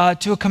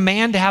to a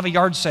command to have a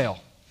yard sale.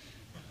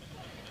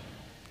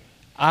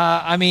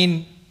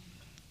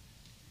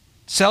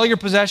 Sell your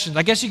possessions.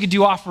 I guess you could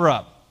do offer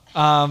up.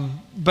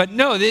 But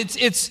no,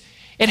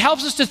 it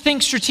helps us to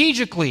think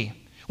strategically.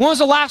 When was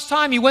the last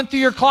time you went through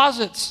your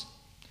closets,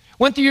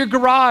 went through your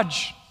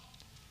garage,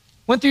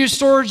 went through your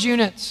storage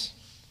units,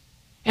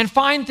 and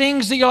find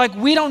things that you're like,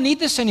 we don't need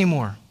this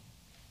anymore.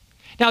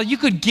 Now, you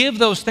could give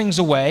those things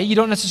away. You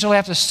don't necessarily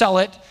have to sell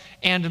it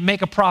and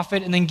make a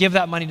profit and then give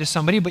that money to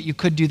somebody, but you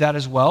could do that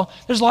as well.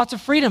 There's lots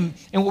of freedom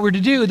in what we're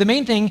to do. The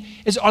main thing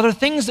is, are there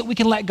things that we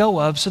can let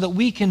go of so that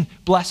we can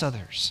bless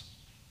others?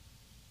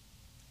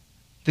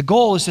 The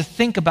goal is to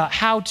think about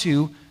how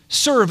to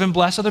serve and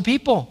bless other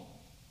people.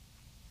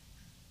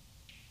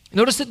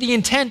 Notice that the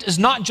intent is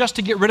not just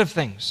to get rid of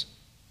things.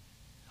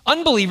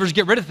 Unbelievers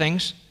get rid of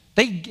things.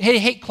 They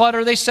hate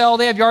clutter, they sell,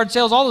 they have yard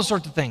sales, all those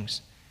sorts of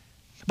things.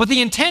 But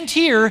the intent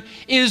here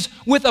is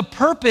with a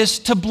purpose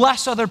to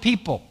bless other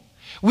people.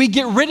 We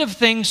get rid of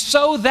things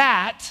so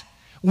that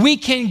we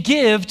can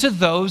give to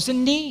those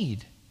in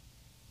need.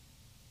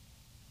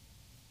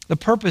 The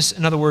purpose,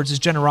 in other words, is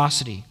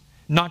generosity,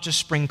 not just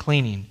spring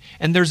cleaning.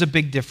 And there's a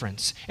big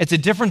difference. It's a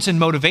difference in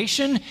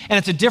motivation, and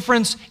it's a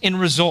difference in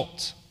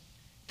result,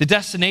 the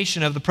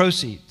destination of the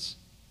proceeds.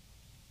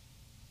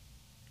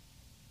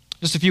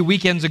 Just a few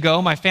weekends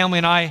ago, my family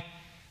and I,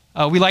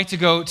 we like to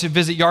go to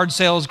visit yard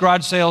sales,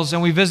 garage sales,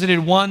 and we visited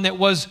one that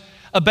was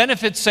a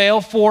benefit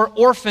sale for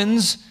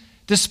orphans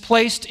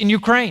displaced in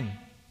Ukraine.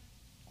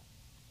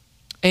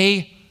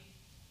 I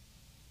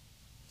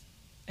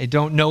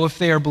don't know if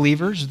they are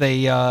believers.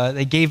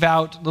 They gave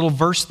out little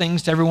verse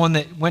things to everyone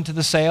that went to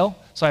the sale,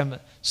 so I'm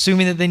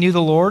assuming that they knew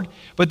the Lord.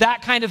 But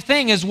that kind of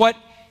thing is what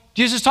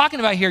Jesus is talking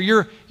about here.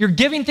 You're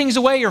giving things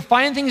away. You're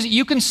finding things that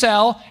you can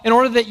sell in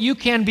order that you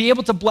can be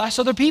able to bless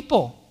other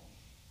people.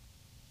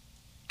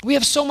 We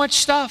have so much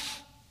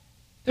stuff.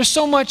 There's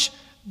so much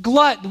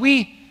glut.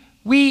 We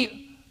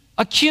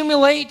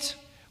accumulate.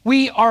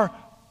 We are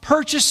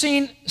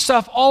purchasing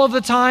stuff all of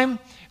the time.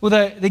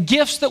 With the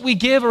gifts that we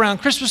give around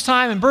Christmas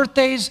time and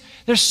birthdays,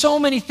 there's so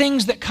many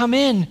things that come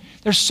in.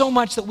 There's so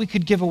much that we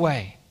could give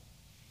away.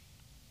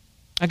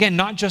 Again,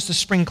 not just a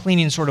spring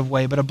cleaning sort of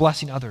way, but a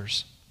blessing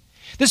others.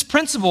 This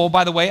principle,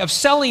 by the way, of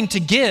selling to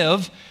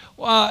give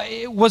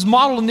was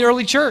modeled in the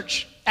early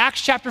church.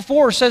 Acts chapter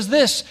 4 says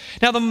this,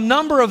 "Now the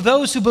number of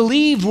those who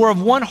believed were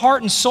of one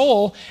heart and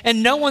soul,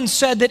 and no one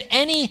said that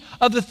any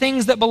of the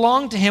things that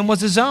belonged to him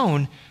was his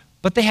own,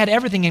 but they had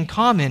everything in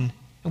common.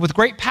 And with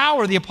great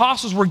power, the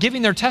apostles were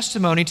giving their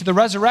testimony to the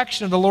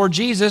resurrection of the Lord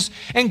Jesus,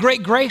 and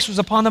great grace was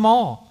upon them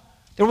all.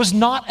 There was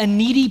not a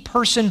needy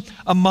person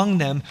among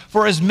them,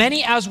 for as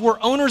many as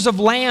were owners of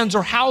lands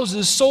or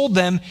houses sold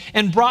them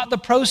and brought the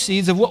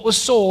proceeds of what was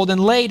sold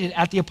and laid it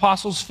at the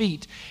apostles'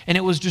 feet, and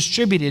it was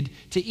distributed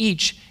to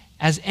each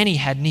as any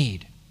had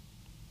need."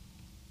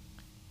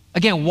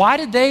 Again, why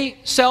did they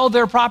sell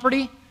their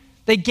property?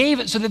 They gave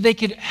it so that they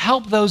could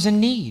help those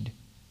in need.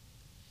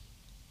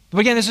 But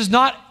again, this is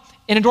not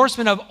an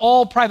endorsement of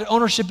all private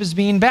ownership as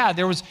being bad.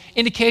 There was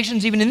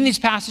indications even in these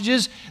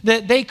passages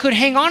that they could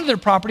hang on to their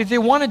property if they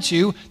wanted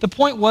to. The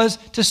point was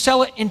to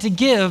sell it and to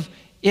give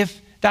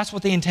if that's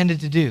what they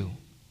intended to do.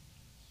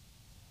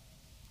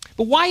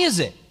 But why is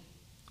it?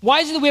 Why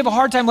is it that we have a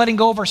hard time letting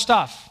go of our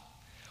stuff?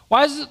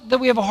 Why is it that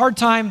we have a hard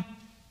time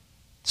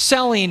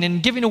selling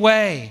and giving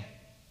away?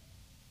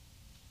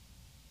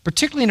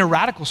 Particularly in a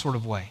radical sort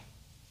of way,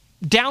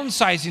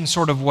 downsizing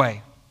sort of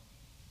way.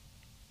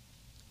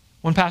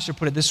 One pastor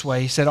put it this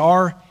way. He said,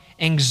 our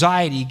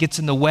anxiety gets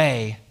in the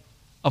way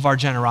of our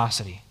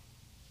generosity.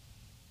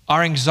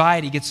 Our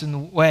anxiety gets in the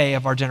way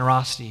of our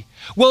generosity.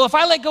 Well, if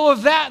I let go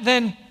of that,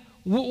 then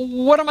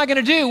what am I going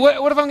to do?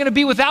 What if I'm going to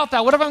be without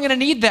that? What if I'm going to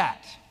need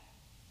that?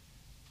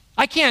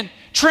 I can't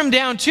trim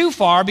down too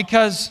far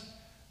because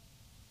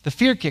the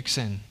fear kicks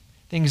in.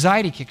 The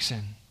anxiety kicks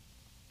in.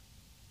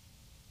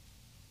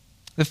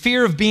 The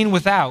fear of being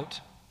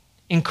without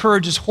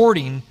encourages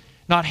hoarding,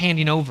 not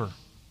handing over.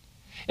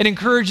 It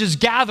encourages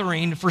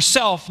gathering for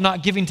self,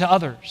 not giving to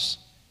others.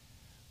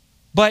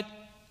 But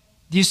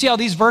do you see how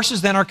these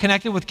verses then are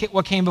connected with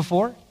what came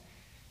before?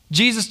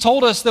 Jesus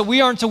told us that we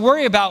aren't to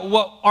worry about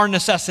what our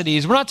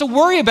necessities. We're not to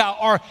worry about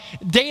our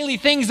daily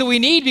things that we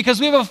need because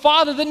we have a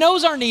Father that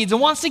knows our needs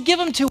and wants to give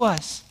them to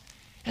us.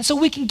 And so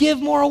we can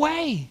give more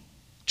away,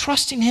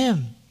 trusting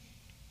Him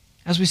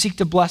as we seek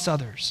to bless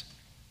others.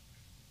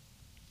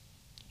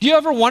 Do you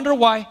ever wonder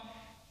why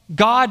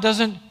God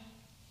doesn't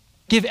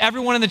give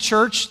everyone in the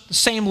church the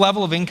same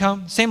level of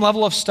income, same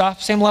level of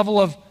stuff, same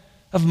level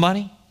of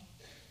money?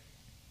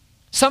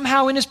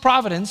 Somehow in His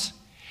providence,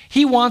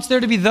 He wants there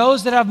to be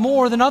those that have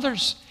more than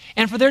others,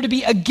 and for there to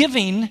be a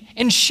giving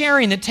and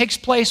sharing that takes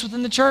place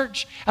within the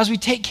church as we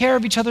take care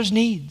of each other's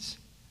needs.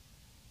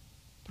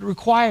 But it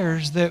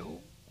requires that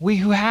we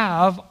who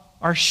have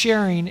are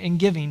sharing and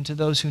giving to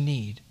those who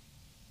need.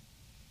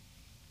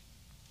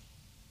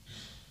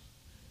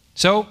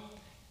 So,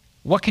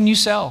 what can you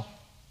sell?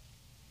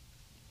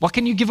 What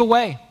can you give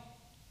away?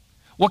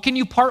 What can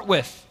you part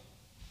with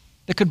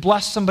that could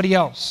bless somebody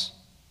else?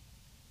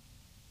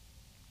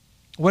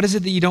 What is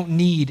it that you don't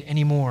need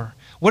anymore?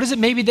 What is it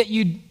maybe that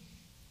you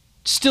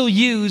still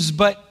use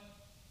but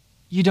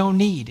you don't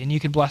need and you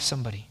could bless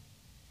somebody?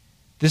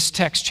 This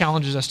text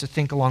challenges us to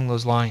think along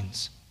those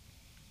lines.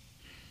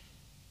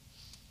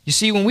 You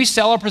see, when we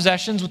sell our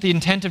possessions with the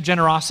intent of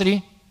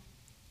generosity,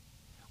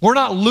 we're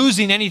not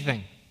losing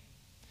anything.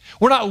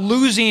 We're not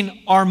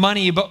losing our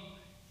money, but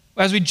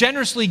as we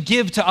generously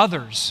give to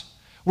others,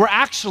 we're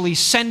actually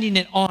sending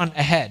it on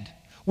ahead.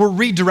 We're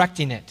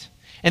redirecting it.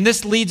 And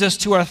this leads us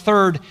to our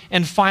third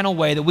and final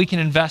way that we can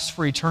invest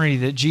for eternity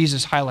that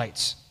Jesus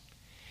highlights.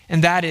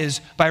 And that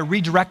is by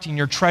redirecting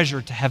your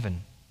treasure to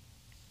heaven.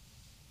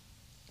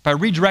 By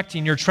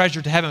redirecting your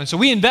treasure to heaven. So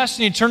we invest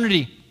in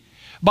eternity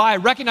by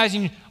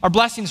recognizing our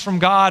blessings from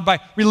God, by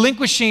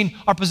relinquishing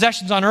our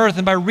possessions on earth,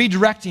 and by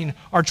redirecting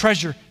our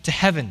treasure to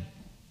heaven.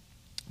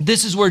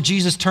 This is where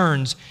Jesus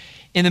turns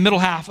in the middle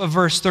half of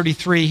verse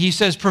 33. He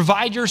says,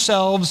 "Provide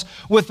yourselves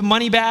with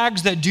money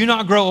bags that do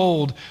not grow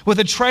old, with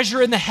a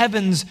treasure in the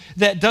heavens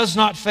that does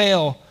not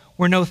fail,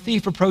 where no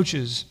thief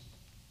approaches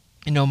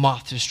and no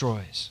moth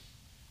destroys."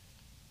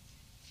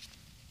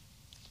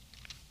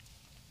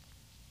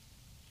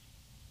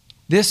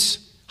 This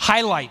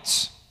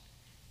highlights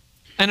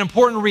an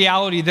important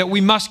reality that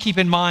we must keep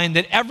in mind,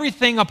 that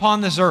everything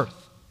upon this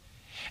earth,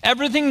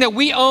 everything that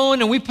we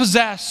own and we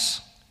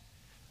possess,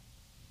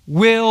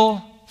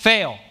 will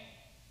fail.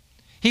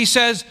 He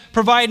says,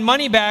 provide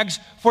money bags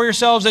for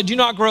yourselves that do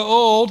not grow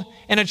old,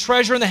 and a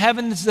treasure in the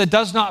heavens that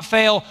does not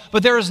fail.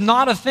 But there is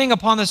not a thing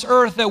upon this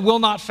earth that will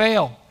not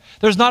fail.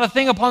 There's not a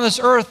thing upon this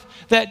earth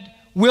that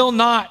will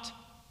not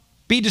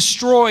be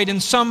destroyed in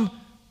some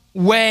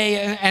way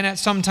and at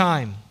some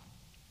time.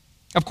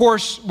 Of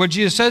course, what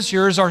Jesus says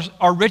here is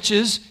our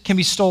riches can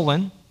be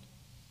stolen.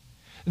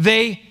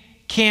 They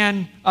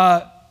can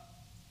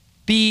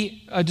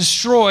be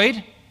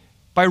destroyed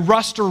by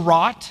rust or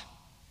rot.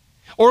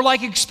 Or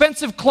like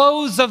expensive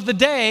clothes of the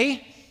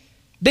day,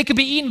 they could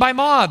be eaten by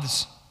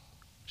moths,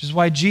 which is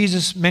why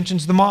Jesus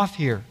mentions the moth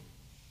here.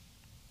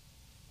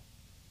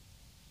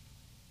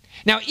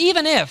 Now,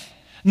 even if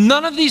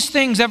none of these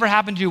things ever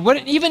happen to you,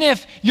 even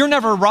if you're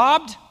never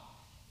robbed,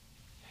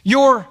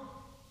 your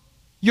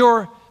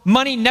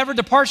money never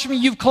departs from you,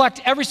 you've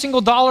collected every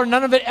single dollar,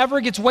 none of it ever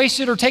gets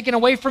wasted or taken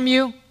away from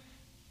you,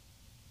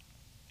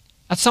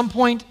 at some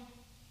point,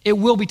 it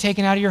will be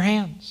taken out of your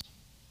hands.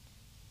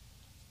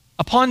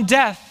 Upon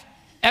death,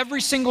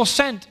 every single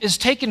cent is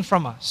taken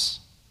from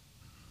us.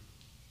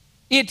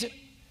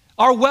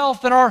 Our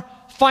wealth and our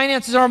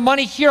finances, our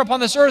money here upon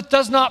this earth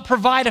does not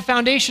provide a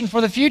foundation for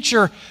the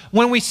future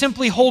when we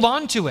simply hold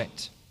on to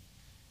it.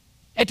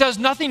 It does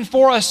nothing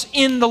for us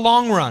in the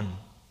long run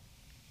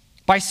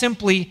by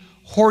simply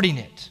hoarding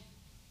it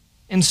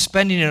and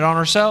spending it on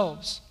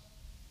ourselves.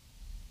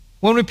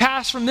 When we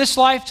pass from this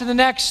life to the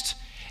next,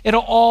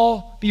 it'll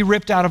all be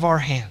ripped out of our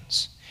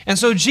hands. And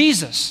so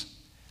Jesus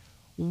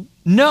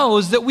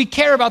knows that we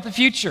care about the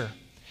future,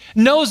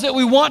 knows that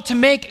we want to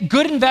make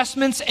good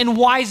investments and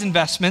wise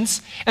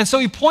investments, and so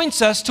he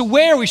points us to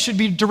where we should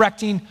be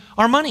directing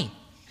our money.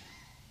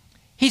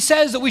 He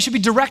says that we should be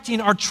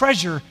directing our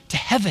treasure to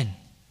heaven.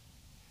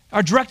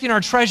 Directing our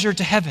treasure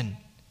to heaven.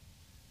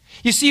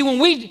 You see, when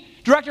we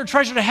direct our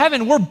treasure to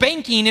heaven, we're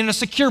banking in a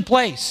secure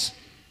place.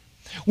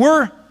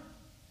 We're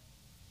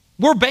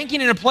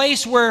banking in a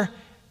place where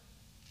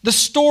the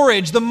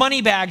storage, the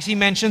money bags he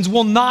mentions,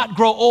 will not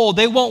grow old.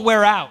 They won't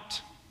wear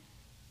out.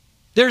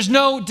 There's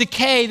no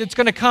decay that's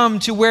going to come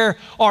to where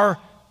our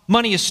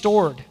money is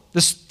stored. The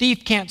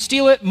thief can't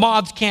steal it.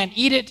 Moths can't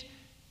eat it.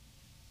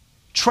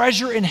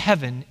 Treasure in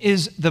heaven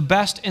is the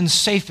best and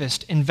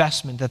safest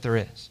investment that there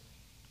is.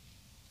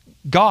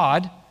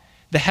 God,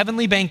 the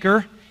heavenly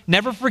banker,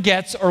 never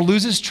forgets or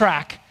loses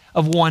track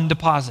of one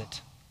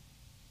deposit.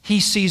 He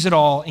sees it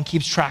all and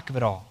keeps track of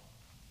it all.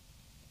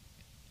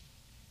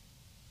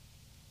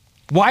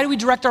 Why do we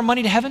direct our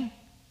money to heaven?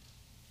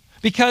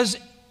 Because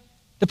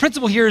the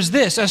principle here is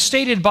this, as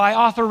stated by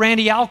author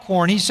Randy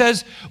Alcorn. He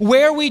says,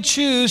 where we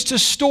choose to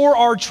store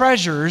our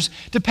treasures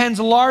depends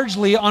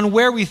largely on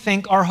where we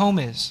think our home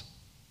is.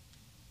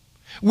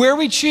 Where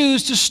we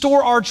choose to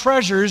store our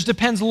treasures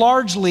depends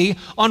largely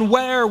on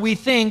where we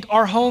think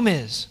our home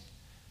is.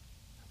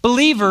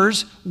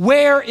 Believers,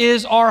 where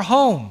is our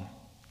home?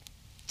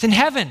 It's in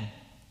heaven.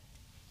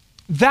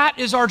 That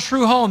is our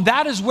true home.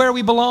 That is where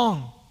we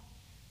belong.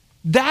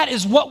 That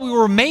is what we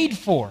were made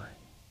for.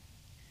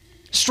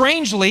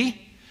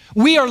 Strangely,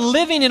 we are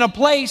living in a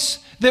place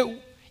that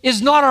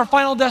is not our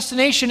final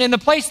destination, and the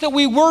place that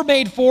we were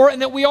made for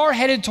and that we are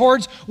headed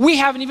towards, we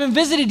haven't even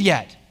visited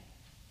yet.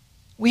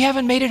 We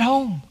haven't made it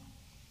home.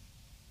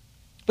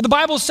 But the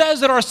Bible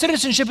says that our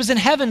citizenship is in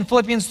heaven,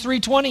 Philippians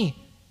 3:20,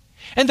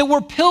 and that we're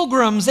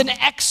pilgrims and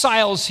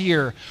exiles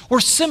here.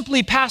 We're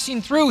simply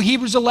passing through,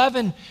 Hebrews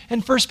 11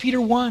 and 1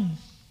 Peter 1.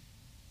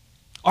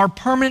 Our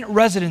permanent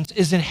residence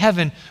is in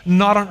heaven,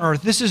 not on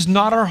earth. This is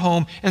not our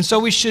home, and so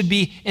we should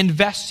be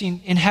investing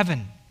in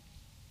heaven.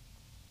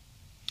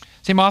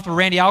 Same author,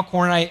 Randy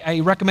Alcorn,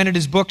 I recommended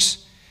his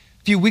books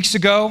a few weeks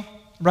ago.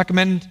 I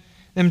recommend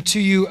them to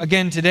you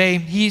again today.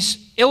 He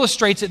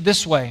illustrates it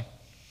this way.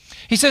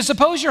 He says,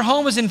 suppose your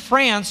home is in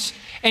France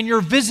and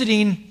you're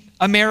visiting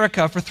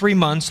America for 3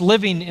 months,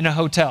 living in a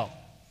hotel.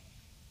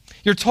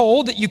 You're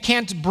told that you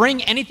can't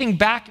bring anything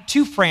back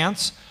to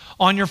France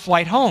on your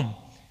flight home,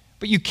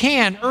 but you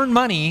can earn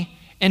money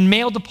and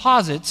mail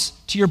deposits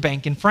to your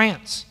bank in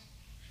France.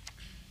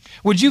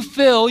 Would you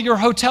fill your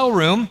hotel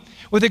room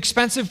with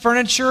expensive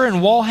furniture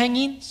and wall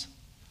hangings?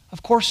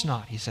 Of course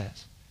not, he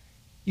says.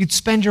 You'd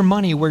spend your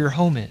money where your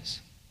home is.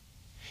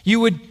 You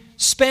would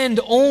spend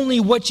only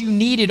what you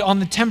needed on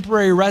the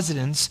temporary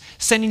residence,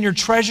 sending your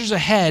treasures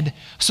ahead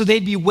so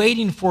they'd be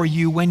waiting for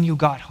you when you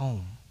got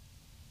home.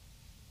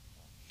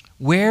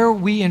 Where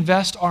we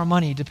invest our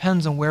money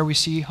depends on where we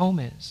see home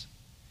is.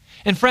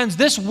 And friends,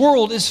 this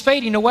world is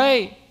fading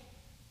away.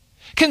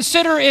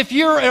 Consider if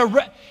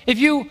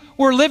you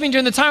were living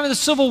during the time of the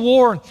Civil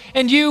War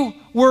and you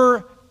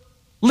were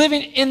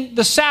living in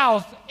the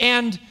South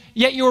and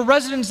yet you were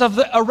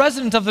a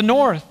resident of the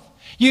North.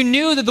 You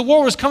knew that the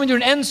war was coming to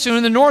an end soon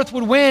and the North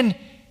would win,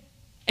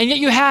 and yet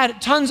you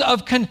had tons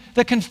of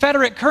the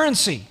Confederate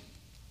currency.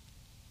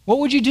 What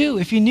would you do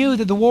if you knew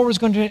that the war was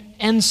going to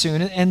end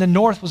soon and the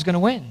North was going to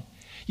win?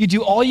 You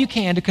do all you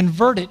can to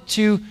convert it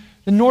to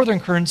the northern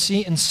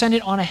currency and send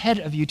it on ahead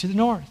of you to the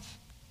north.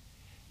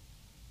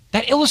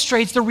 That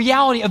illustrates the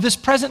reality of this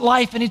present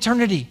life and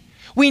eternity.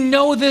 We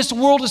know this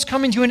world is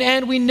coming to an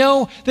end. We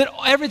know that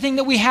everything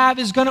that we have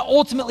is going to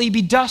ultimately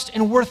be dust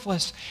and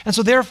worthless. And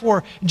so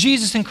therefore,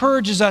 Jesus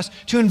encourages us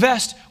to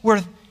invest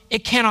where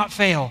it cannot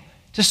fail,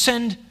 to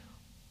send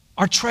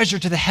our treasure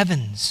to the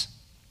heavens.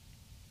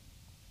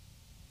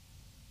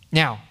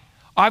 Now,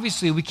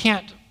 obviously, we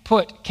can't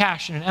put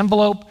cash in an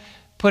envelope,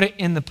 put it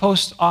in the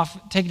post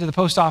office, take it to the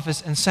post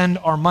office, and send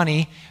our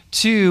money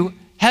to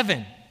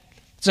heaven.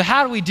 So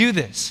how do we do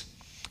this?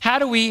 How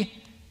do we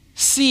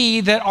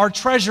see that our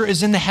treasure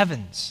is in the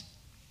heavens?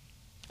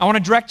 I want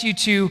to direct you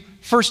to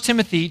 1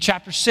 Timothy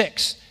chapter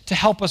 6 to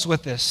help us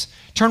with this.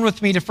 Turn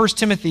with me to 1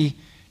 Timothy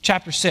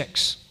chapter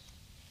 6.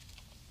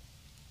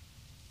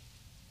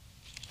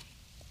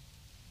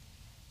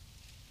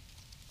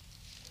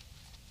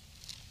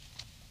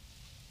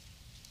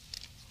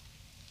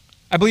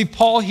 I believe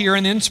Paul here,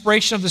 in the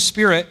inspiration of the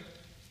Spirit,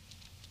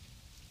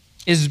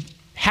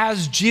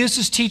 has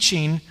Jesus'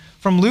 teaching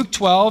from Luke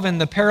 12 and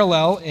the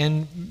parallel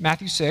in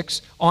Matthew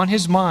 6 on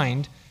his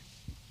mind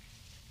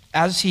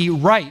as he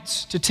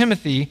writes to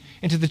Timothy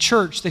and to the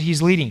church that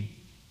he's leading.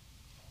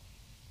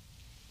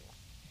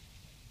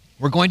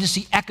 We're going to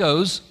see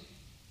echoes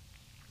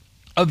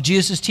of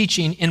Jesus'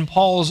 teaching in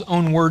Paul's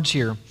own words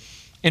here.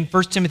 In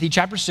 1 Timothy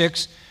chapter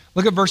 6,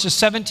 look at verses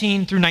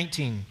 17 through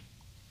 19.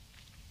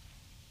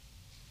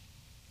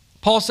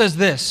 Paul says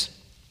this,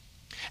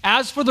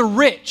 "As for the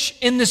rich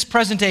in this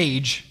present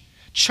age,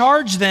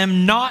 charge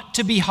them not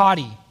to be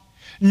haughty,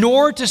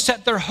 nor to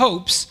set their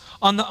hopes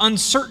on the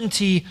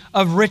uncertainty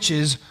of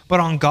riches,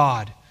 but on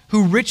God,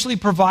 who richly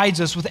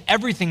provides us with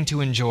everything to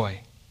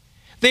enjoy.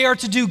 They are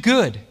to do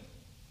good,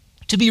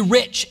 to be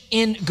rich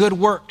in good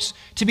works,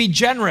 to be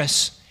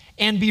generous,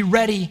 and be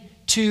ready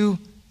to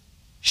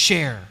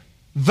share,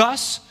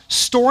 thus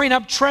storing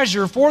up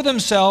treasure for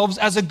themselves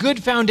as a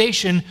good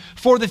foundation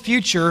for the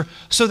future,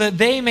 so that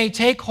they may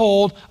take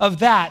hold of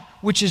that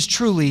which is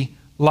truly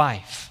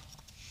life."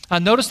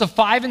 Notice the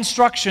 5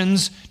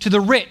 instructions to the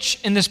rich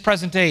in this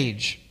present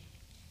age.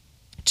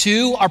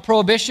 2 are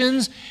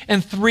prohibitions,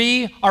 and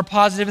 3 are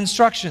positive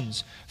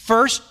instructions.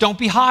 First, don't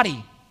be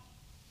haughty.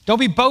 Don't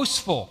be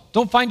boastful.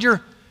 Don't find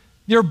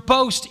your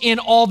boast in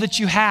all that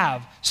you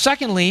have.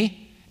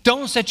 Secondly,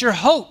 don't set your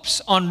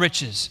hopes on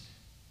riches.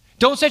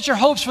 Don't set your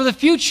hopes for the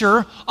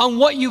future on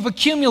what you've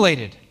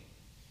accumulated.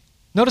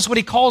 Notice what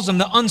he calls them,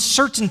 the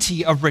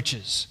uncertainty of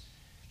riches.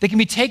 They can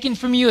be taken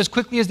from you as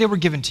quickly as they were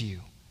given to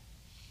you.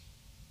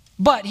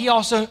 But he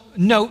also,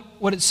 note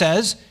what it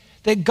says,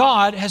 that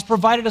God has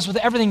provided us with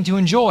everything to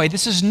enjoy.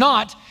 This is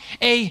not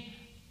a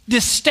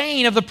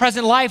disdain of the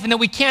present life and that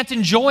we can't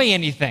enjoy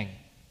anything.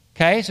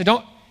 Okay? So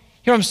don't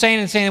hear what I'm saying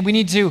and saying that we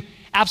need to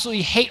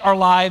absolutely hate our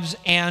lives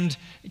and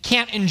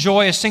can't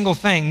enjoy a single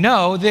thing.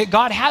 No, that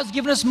God has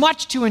given us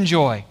much to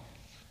enjoy.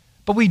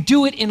 But we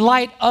do it in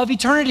light of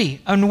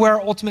eternity and where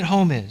our ultimate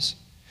home is.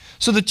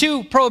 So the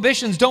 2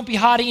 prohibitions, don't be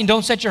haughty and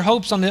don't set your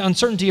hopes on the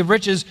uncertainty of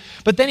riches.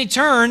 But then he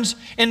turns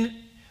in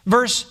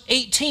verse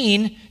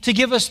 18 to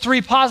give us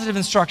 3 positive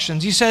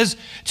instructions. He says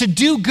to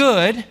do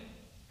good,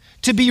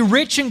 to be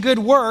rich in good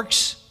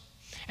works,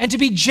 and to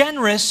be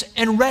generous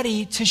and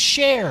ready to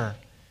share,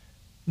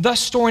 thus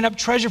storing up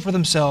treasure for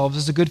themselves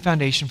as a good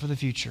foundation for the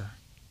future.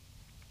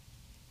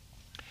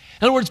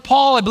 In other words,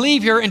 Paul, I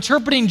believe here,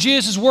 interpreting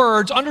Jesus'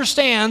 words,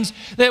 understands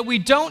that we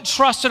don't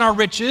trust in our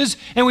riches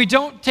and we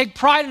don't take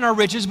pride in our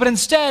riches, but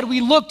instead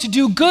we look to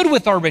do good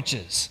with our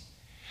riches.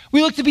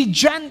 We look to be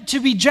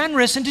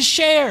generous and to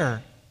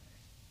share.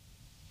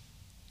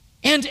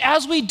 And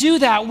as we do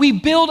that, we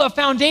build a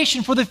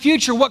foundation for the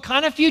future. What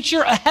kind of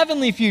future? A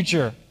heavenly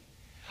future.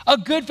 A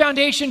good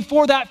foundation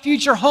for that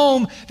future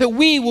home that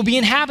we will be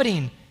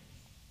inhabiting.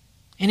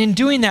 And in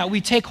doing that, we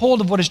take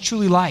hold of what is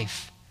truly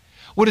life.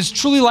 What is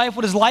truly life,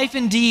 what is life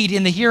indeed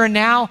in the here and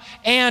now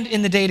and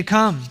in the day to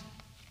come.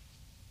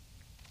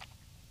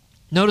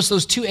 Notice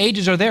those 2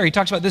 ages are there. He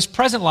talks about this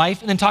present life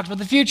and then talks about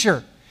the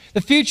future.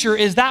 The future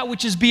is that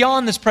which is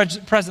beyond this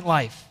present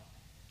life,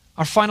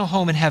 our final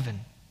home in heaven.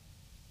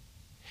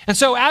 And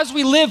so as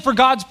we live for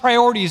God's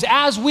priorities,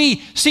 as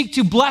we seek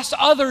to bless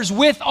others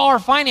with our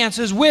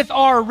finances, with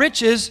our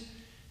riches,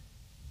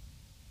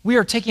 we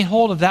are taking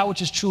hold of that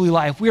which is truly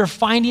life. We are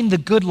finding the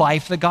good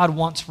life that God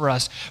wants for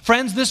us.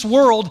 Friends, this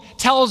world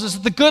tells us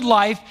that the good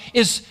life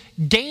is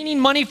gaining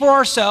money for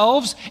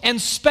ourselves and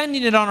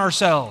spending it on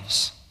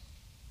ourselves.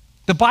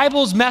 The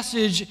Bible's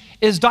message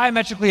is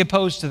diametrically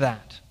opposed to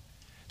that.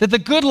 That the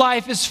good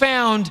life is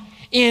found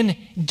in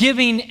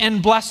giving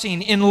and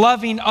blessing, in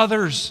loving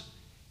others,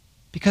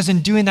 because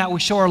in doing that we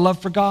show our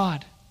love for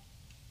God.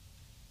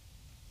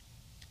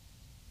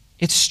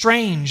 It's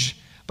strange,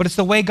 but it's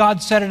the way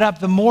God set it up.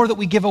 The more that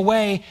we give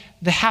away,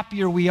 the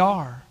happier we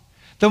are.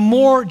 The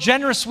more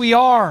generous we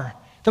are,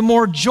 the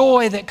more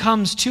joy that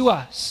comes to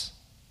us.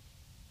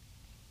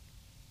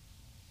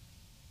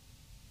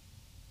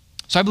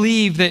 So I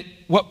believe that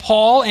what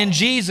Paul and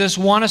Jesus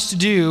want us to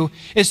do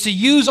is to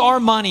use our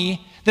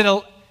money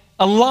that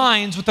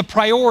aligns with the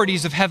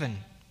priorities of heaven.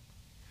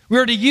 We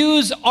are to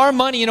use our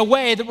money in a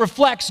way that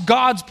reflects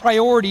God's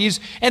priorities,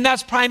 and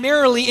that's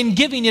primarily in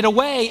giving it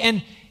away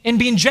and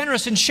being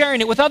generous and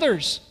sharing it with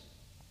others.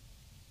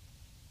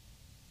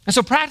 And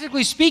so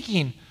practically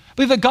speaking, I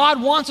believe that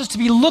God wants us to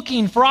be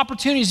looking for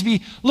opportunities, to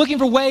be looking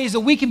for ways that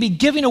we can be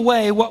giving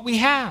away what we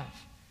have.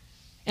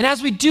 And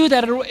as we do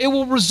that, it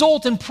will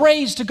result in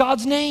praise to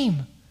God's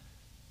name.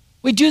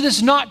 We do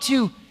this not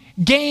to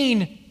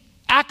gain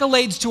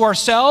accolades to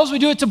ourselves. We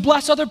do it to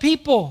bless other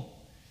people.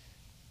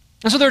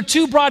 And so there are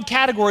two broad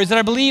categories that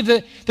I believe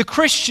that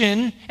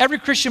every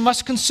Christian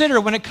must consider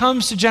when it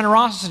comes to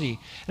generosity.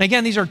 And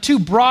again, these are two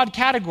broad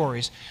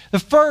categories. The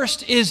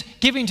first is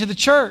giving to the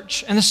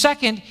church, and the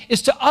second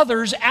is to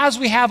others as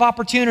we have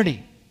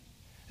opportunity.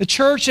 The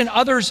church and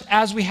others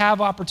as we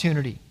have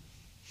opportunity.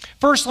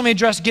 First, let me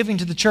address giving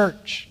to the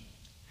church.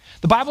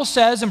 The Bible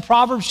says in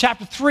Proverbs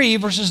chapter 3,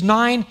 verses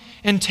 9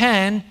 and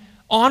 10,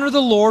 honor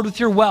the Lord with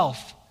your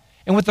wealth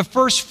and with the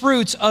first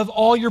fruits of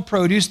all your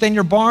produce. Then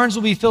your barns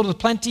will be filled with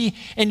plenty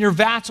and your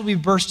vats will be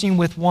bursting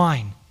with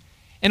wine.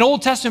 An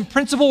Old Testament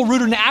principle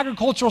rooted in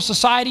agricultural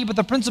society, but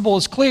the principle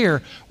is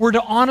clear. We're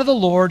to honor the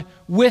Lord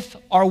with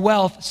our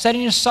wealth,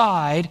 setting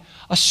aside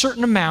a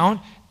certain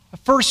amount,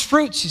 first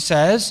fruits, he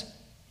says,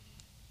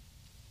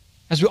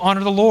 as we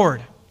honor the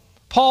Lord.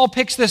 Paul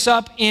picks this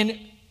up in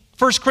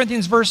 1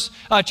 Corinthians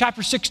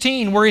chapter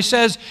 16, where he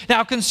says,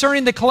 now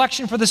concerning the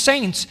collection for the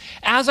saints,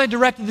 as I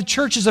directed the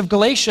churches of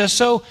Galatia,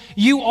 so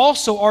you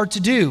also are to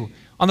do.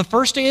 On the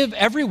first day of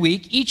every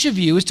week, each of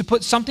you is to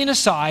put something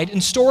aside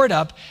and store it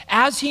up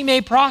as he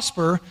may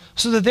prosper,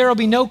 so that there will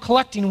be no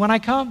collecting when I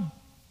come.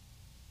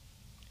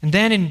 And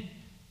then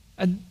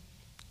in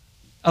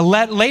a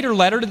later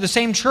letter to the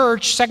same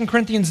church, 2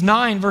 Corinthians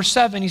 9, verse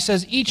 7, he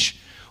says, each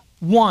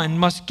one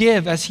must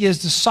give as he has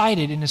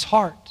decided in his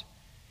heart,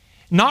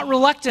 not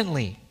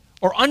reluctantly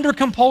or under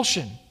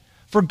compulsion,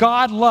 for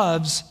God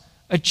loves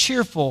a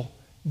cheerful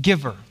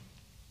giver.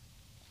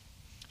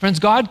 Friends,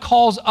 God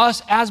calls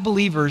us as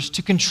believers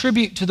to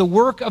contribute to the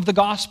work of the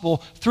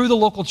gospel through the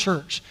local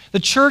church. The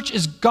church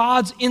is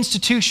God's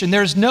institution.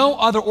 There's no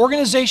other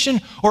organization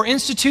or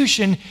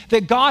institution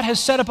that God has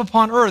set up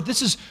upon earth.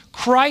 This is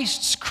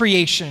Christ's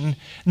creation,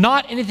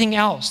 not anything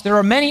else. There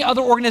are many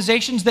other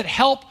organizations that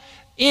help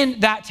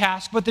in that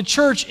task, but the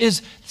church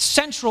is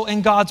central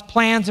in God's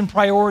plans and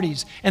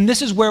priorities. And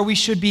this is where we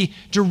should be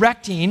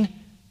directing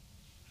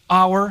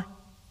our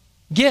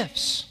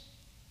gifts.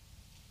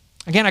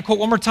 Again, I quote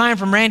one more time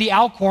from Randy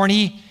Alcorn.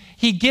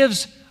 He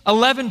gives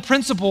 11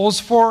 principles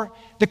for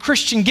the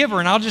Christian giver,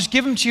 and I'll just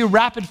give them to you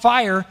rapid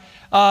fire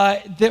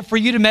for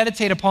you to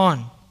meditate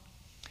upon.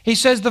 He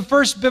says the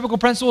first biblical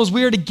principle is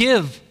we are to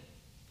give.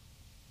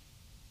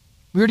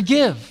 We are to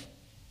give.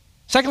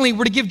 Secondly,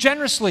 we're to give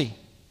generously.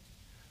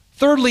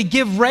 Thirdly,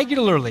 give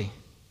regularly.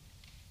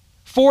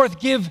 Fourth,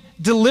 give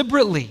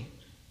deliberately.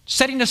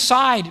 Setting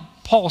aside,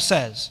 Paul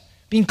says,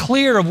 being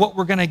clear of what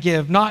we're going to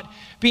give, not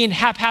being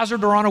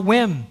haphazard or on a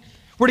whim.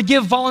 We're to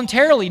give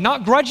voluntarily,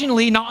 not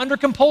grudgingly, not under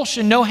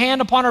compulsion, no hand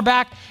upon our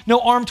back,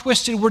 no arm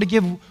twisted. We're to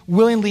give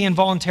willingly and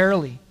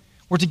voluntarily.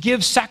 We're to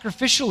give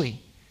sacrificially.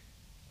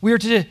 We are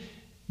to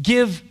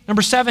give,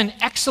 number 7,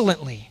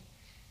 excellently.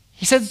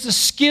 He says it's a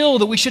skill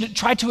that we should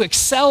try to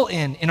excel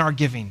in our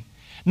giving.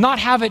 Not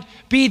have it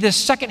be this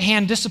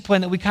secondhand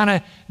discipline that we kind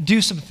of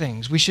do some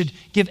things. We should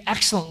give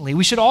excellently.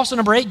 We should also,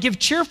 number 8, give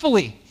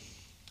cheerfully.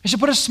 We should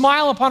put a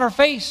smile upon our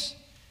face.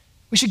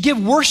 We should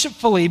give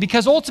worshipfully,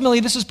 because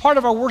ultimately this is part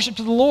of our worship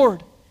to the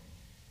Lord.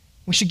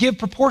 We should give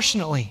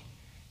proportionately.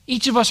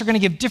 Each of us are going to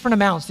give different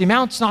amounts. The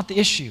amount's not the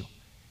issue.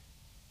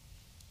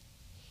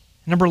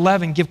 Number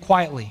 11, give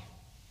quietly.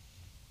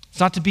 It's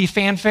not to be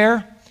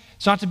fanfare.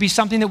 It's not to be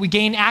something that we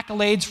gain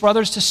accolades for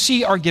others to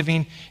see our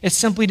giving. It's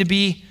simply to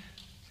be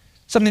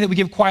something that we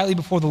give quietly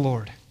before the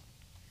Lord.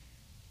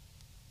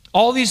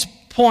 All these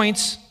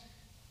points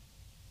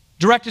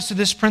direct us to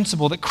this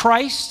principle that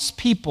Christ's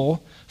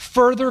people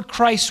further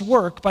Christ's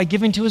work by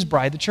giving to his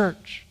bride, the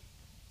church.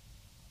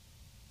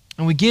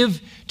 And we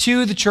give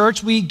to the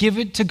church, we give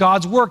it to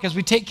God's work as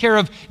we take care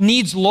of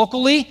needs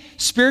locally,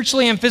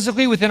 spiritually and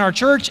physically within our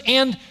church,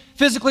 and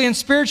physically and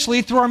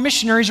spiritually through our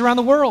missionaries around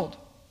the world.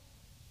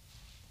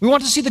 We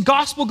want to see the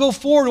gospel go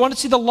forward. We want to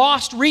see the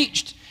lost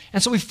reached.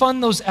 And so we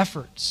fund those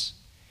efforts.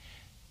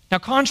 Now,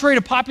 contrary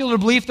to popular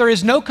belief, there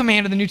is no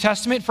command in the New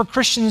Testament for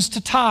Christians to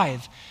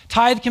tithe.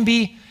 Tithe can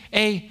be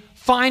a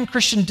fine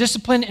Christian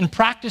discipline and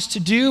practice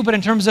to do, but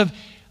in terms of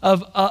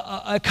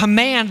a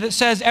command that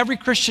says every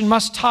Christian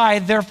must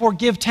tithe, therefore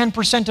give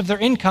 10% of their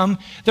income,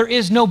 there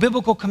is no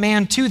biblical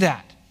command to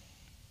that.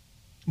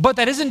 But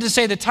that isn't to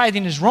say that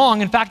tithing is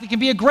wrong. In fact, it can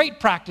be a great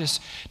practice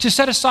to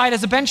set aside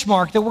as a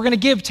benchmark that we're going to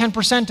give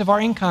 10% of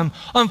our income.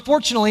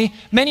 Unfortunately,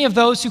 many of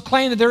those who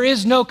claim that there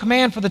is no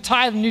command for the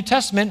tithe in the New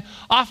Testament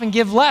often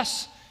give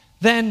less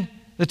than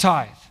the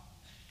tithe.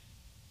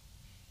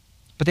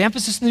 But the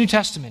emphasis in the New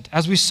Testament,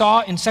 as we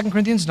saw in 2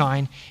 Corinthians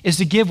 9, is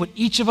to give what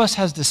each of us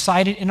has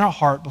decided in our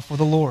heart before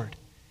the Lord.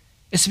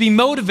 It's to be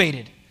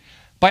motivated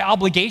by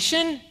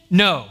obligation?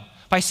 No.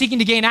 By seeking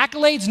to gain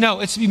accolades?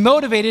 No. It's to be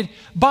motivated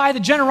by the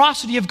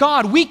generosity of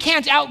God. We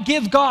can't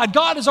outgive God.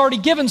 God has already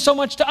given so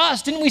much to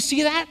us. Didn't we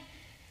see that?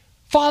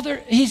 Father,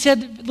 he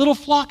said, little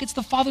flock, it's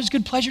the Father's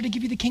good pleasure to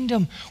give you the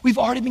kingdom. We've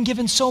already been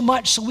given so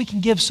much, so we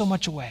can give so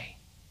much away.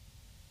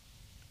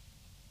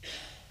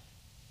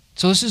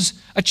 So this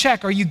is a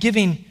check. Are you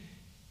giving?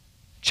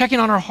 Checking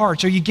on our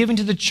hearts. Are you giving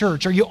to the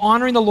church? Are you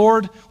honoring the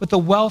Lord with the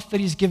wealth that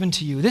he's given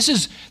to you?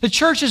 The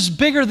church is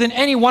bigger than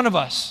any one of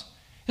us.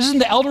 This isn't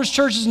the elders'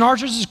 church, this isn't our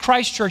church, this is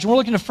Christ's church. And we're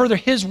looking to further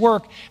his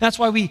work. And that's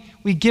why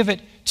we give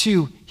it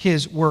to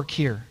his work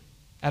here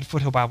at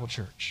Foothill Bible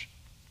Church.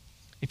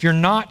 If you're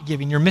not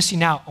giving, you're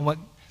missing out on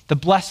the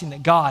blessing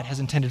that God has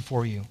intended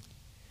for you.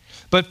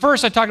 But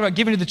first, I talked about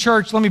giving to the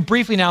church. Let me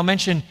briefly now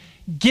mention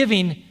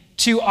giving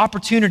to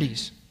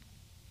opportunities.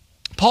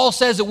 Paul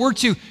says that we're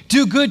to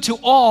do good to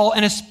all,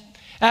 and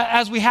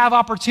as we have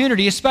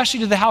opportunity, especially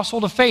to the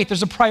household of faith.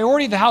 There's a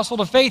priority of the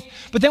household of faith,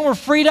 but then we're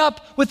freed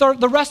up with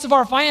the rest of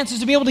our finances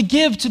to be able to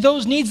give to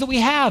those needs that we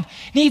have.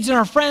 Needs in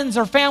our friends,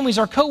 our families,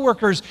 our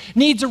coworkers,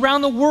 needs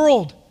around the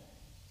world.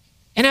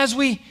 And as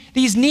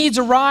these needs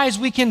arise,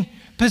 we can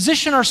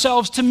position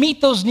ourselves to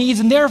meet those needs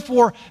and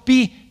therefore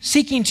be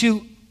seeking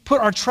to put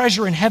our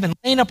treasure in heaven,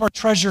 laying up our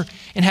treasure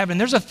in heaven.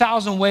 There's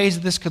 1,000 ways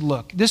that this could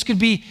look. This could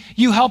be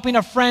you helping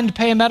a friend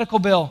pay a medical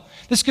bill.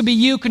 This could be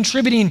you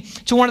contributing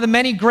to one of the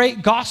many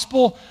great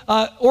gospel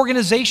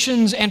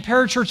organizations and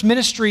parachurch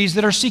ministries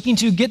that are seeking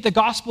to get the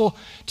gospel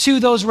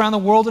to those around the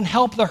world and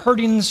help the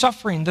hurting and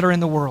suffering that are in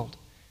the world.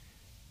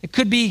 It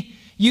could be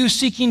you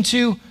seeking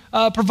to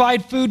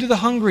provide food to the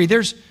hungry.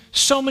 There's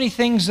so many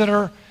things that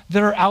are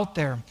out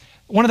there.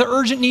 One of the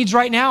urgent needs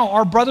right now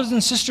are brothers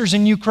and sisters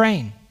in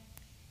Ukraine.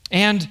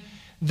 And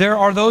there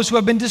are those who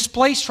have been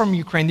displaced from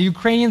Ukraine, the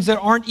Ukrainians that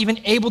aren't even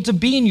able to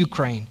be in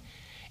Ukraine.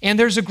 And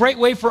there's a great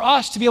way for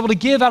us to be able to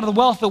give out of the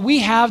wealth that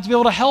we have to be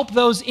able to help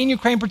those in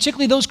Ukraine,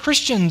 particularly those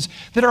Christians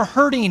that are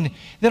hurting,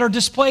 that are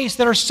displaced,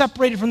 that are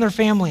separated from their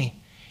family.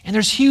 And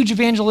there's huge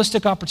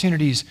evangelistic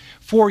opportunities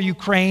for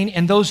Ukraine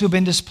and those who have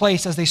been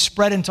displaced as they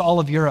spread into all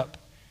of Europe.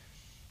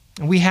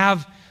 And we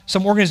have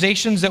some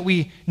organizations that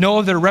we know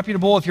of that are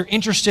reputable. If you're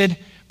interested,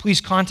 please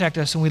contact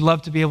us, and we'd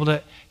love to be able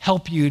to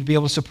help you to be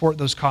able to support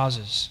those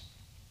causes.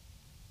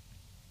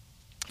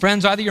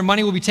 Friends, either your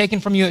money will be taken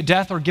from you at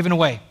death or given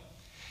away.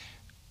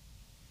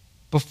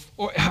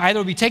 Either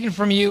it will be taken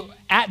from you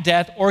at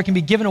death or it can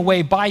be given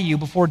away by you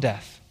before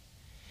death.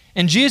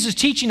 And Jesus is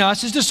teaching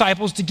us, his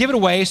disciples, to give it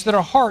away so that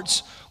our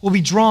hearts will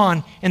be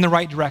drawn in the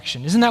right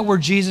direction. Isn't that where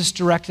Jesus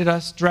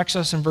directs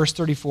us in verse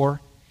 34?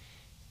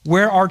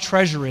 Where our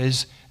treasure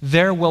is,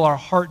 there will our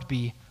heart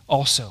be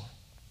also.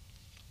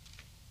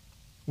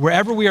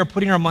 Wherever we are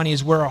putting our money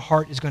is where our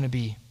heart is going to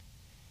be.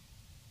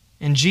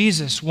 And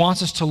Jesus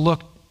wants us to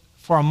look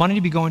for our money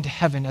to be going to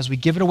heaven as we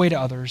give it away to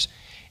others,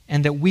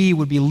 and that we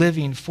would be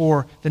living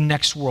for the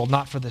next world,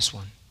 not for this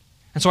one.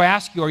 And so I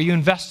ask you, are you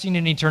investing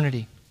in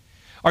eternity?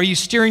 Are you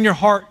steering your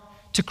heart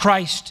to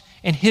Christ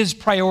and his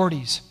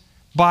priorities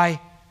by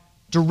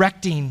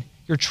directing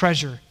your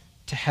treasure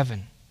to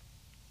heaven?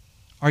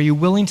 Are you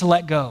willing to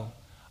let go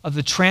of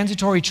the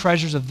transitory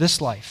treasures of this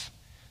life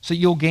so that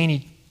you'll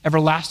gain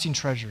everlasting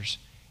treasures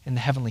in the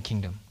heavenly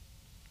kingdom?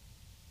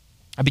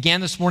 I began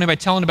this morning by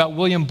telling about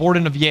William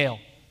Borden of Yale.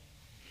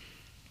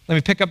 Let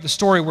me pick up the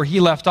story where he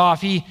left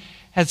off. He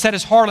had set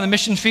his heart on the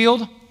mission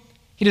field.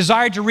 He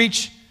desired to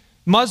reach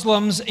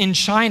Muslims in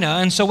China,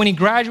 and so when he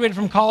graduated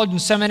from college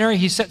and seminary,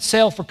 he set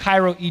sail for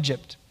Cairo,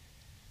 Egypt,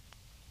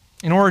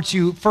 in order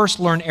to first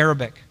learn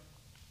Arabic.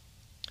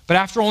 But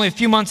after only a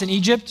few months in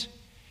Egypt,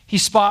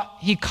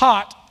 he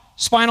caught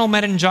spinal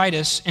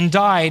meningitis and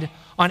died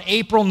on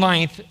April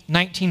 9th,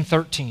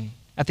 1913,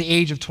 at the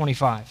age of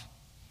 25.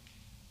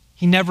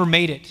 He never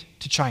made it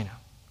to China.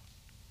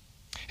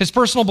 His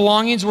personal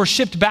belongings were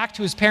shipped back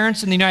to his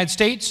parents in the United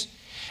States,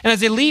 and as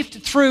they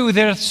leafed through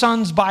their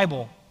son's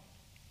Bible,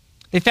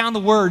 they found the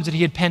words that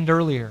he had penned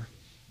earlier.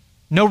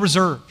 No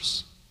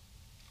reserves,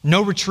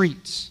 no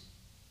retreats.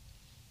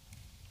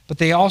 But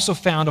they also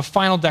found a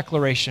final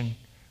declaration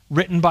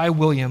written by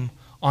William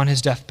on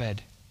his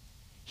deathbed.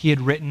 He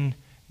had written,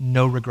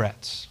 no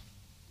regrets.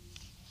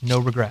 No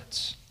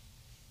regrets.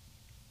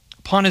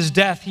 Upon his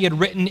death, he had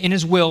written in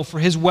his will for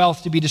his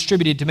wealth to be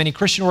distributed to many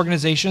Christian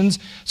organizations,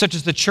 such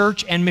as the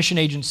church and mission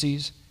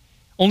agencies.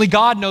 Only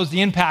God knows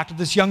the impact of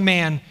this young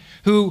man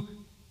who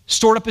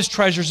stored up his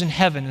treasures in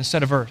heaven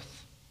instead of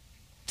earth.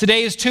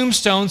 Today, his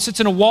tombstone sits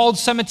in a walled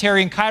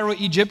cemetery in Cairo,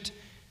 Egypt.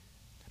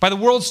 By the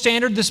world's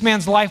standard, this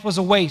man's life was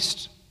a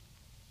waste.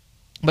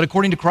 But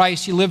according to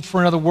Christ, he lived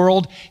for another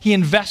world. He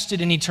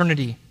invested in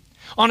eternity.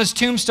 On his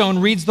tombstone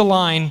reads the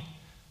line,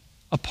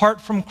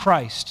 "Apart from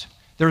Christ,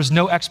 there is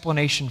no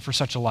explanation for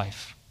such a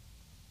life."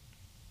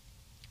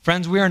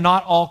 Friends, we are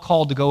not all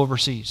called to go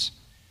overseas.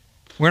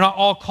 We're not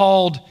all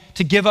called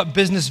to give up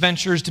business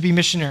ventures to be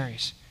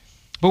missionaries.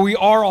 But we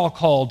are all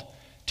called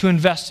to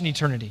invest in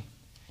eternity,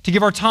 to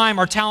give our time,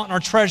 our talent, and our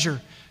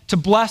treasure to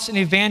bless and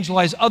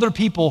evangelize other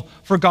people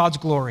for God's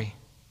glory.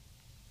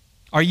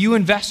 Are you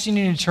investing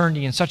in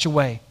eternity in such a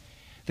way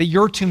that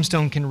your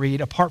tombstone can read,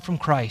 "Apart from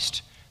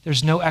Christ,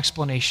 there's no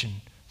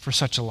explanation for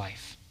such a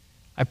life"?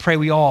 I pray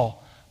we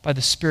all, by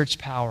the Spirit's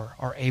power,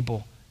 are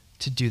able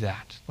to do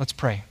that. Let's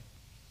pray.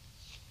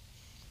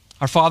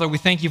 Our Father, we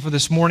thank you for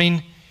this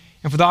morning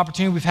and for the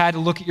opportunity we've had to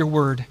look at your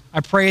word.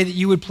 I pray that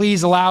you would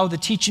please allow the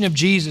teaching of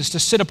Jesus to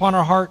sit upon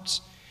our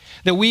hearts,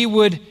 that we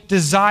would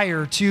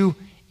desire to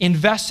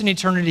invest in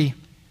eternity,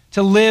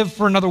 to live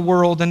for another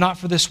world and not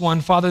for this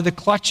one. Father, the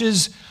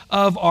clutches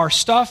of our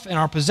stuff and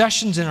our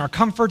possessions and our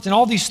comforts and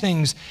all these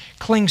things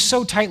cling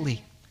so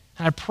tightly.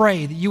 And I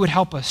pray that you would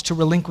help us to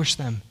relinquish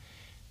them,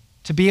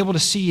 to be able to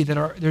see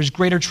that there's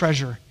greater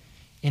treasure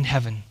in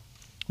heaven.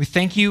 We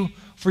thank you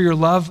for your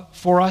love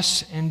for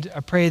us, and I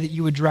pray that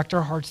you would direct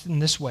our hearts in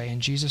this way. In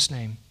Jesus'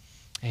 name,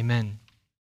 amen.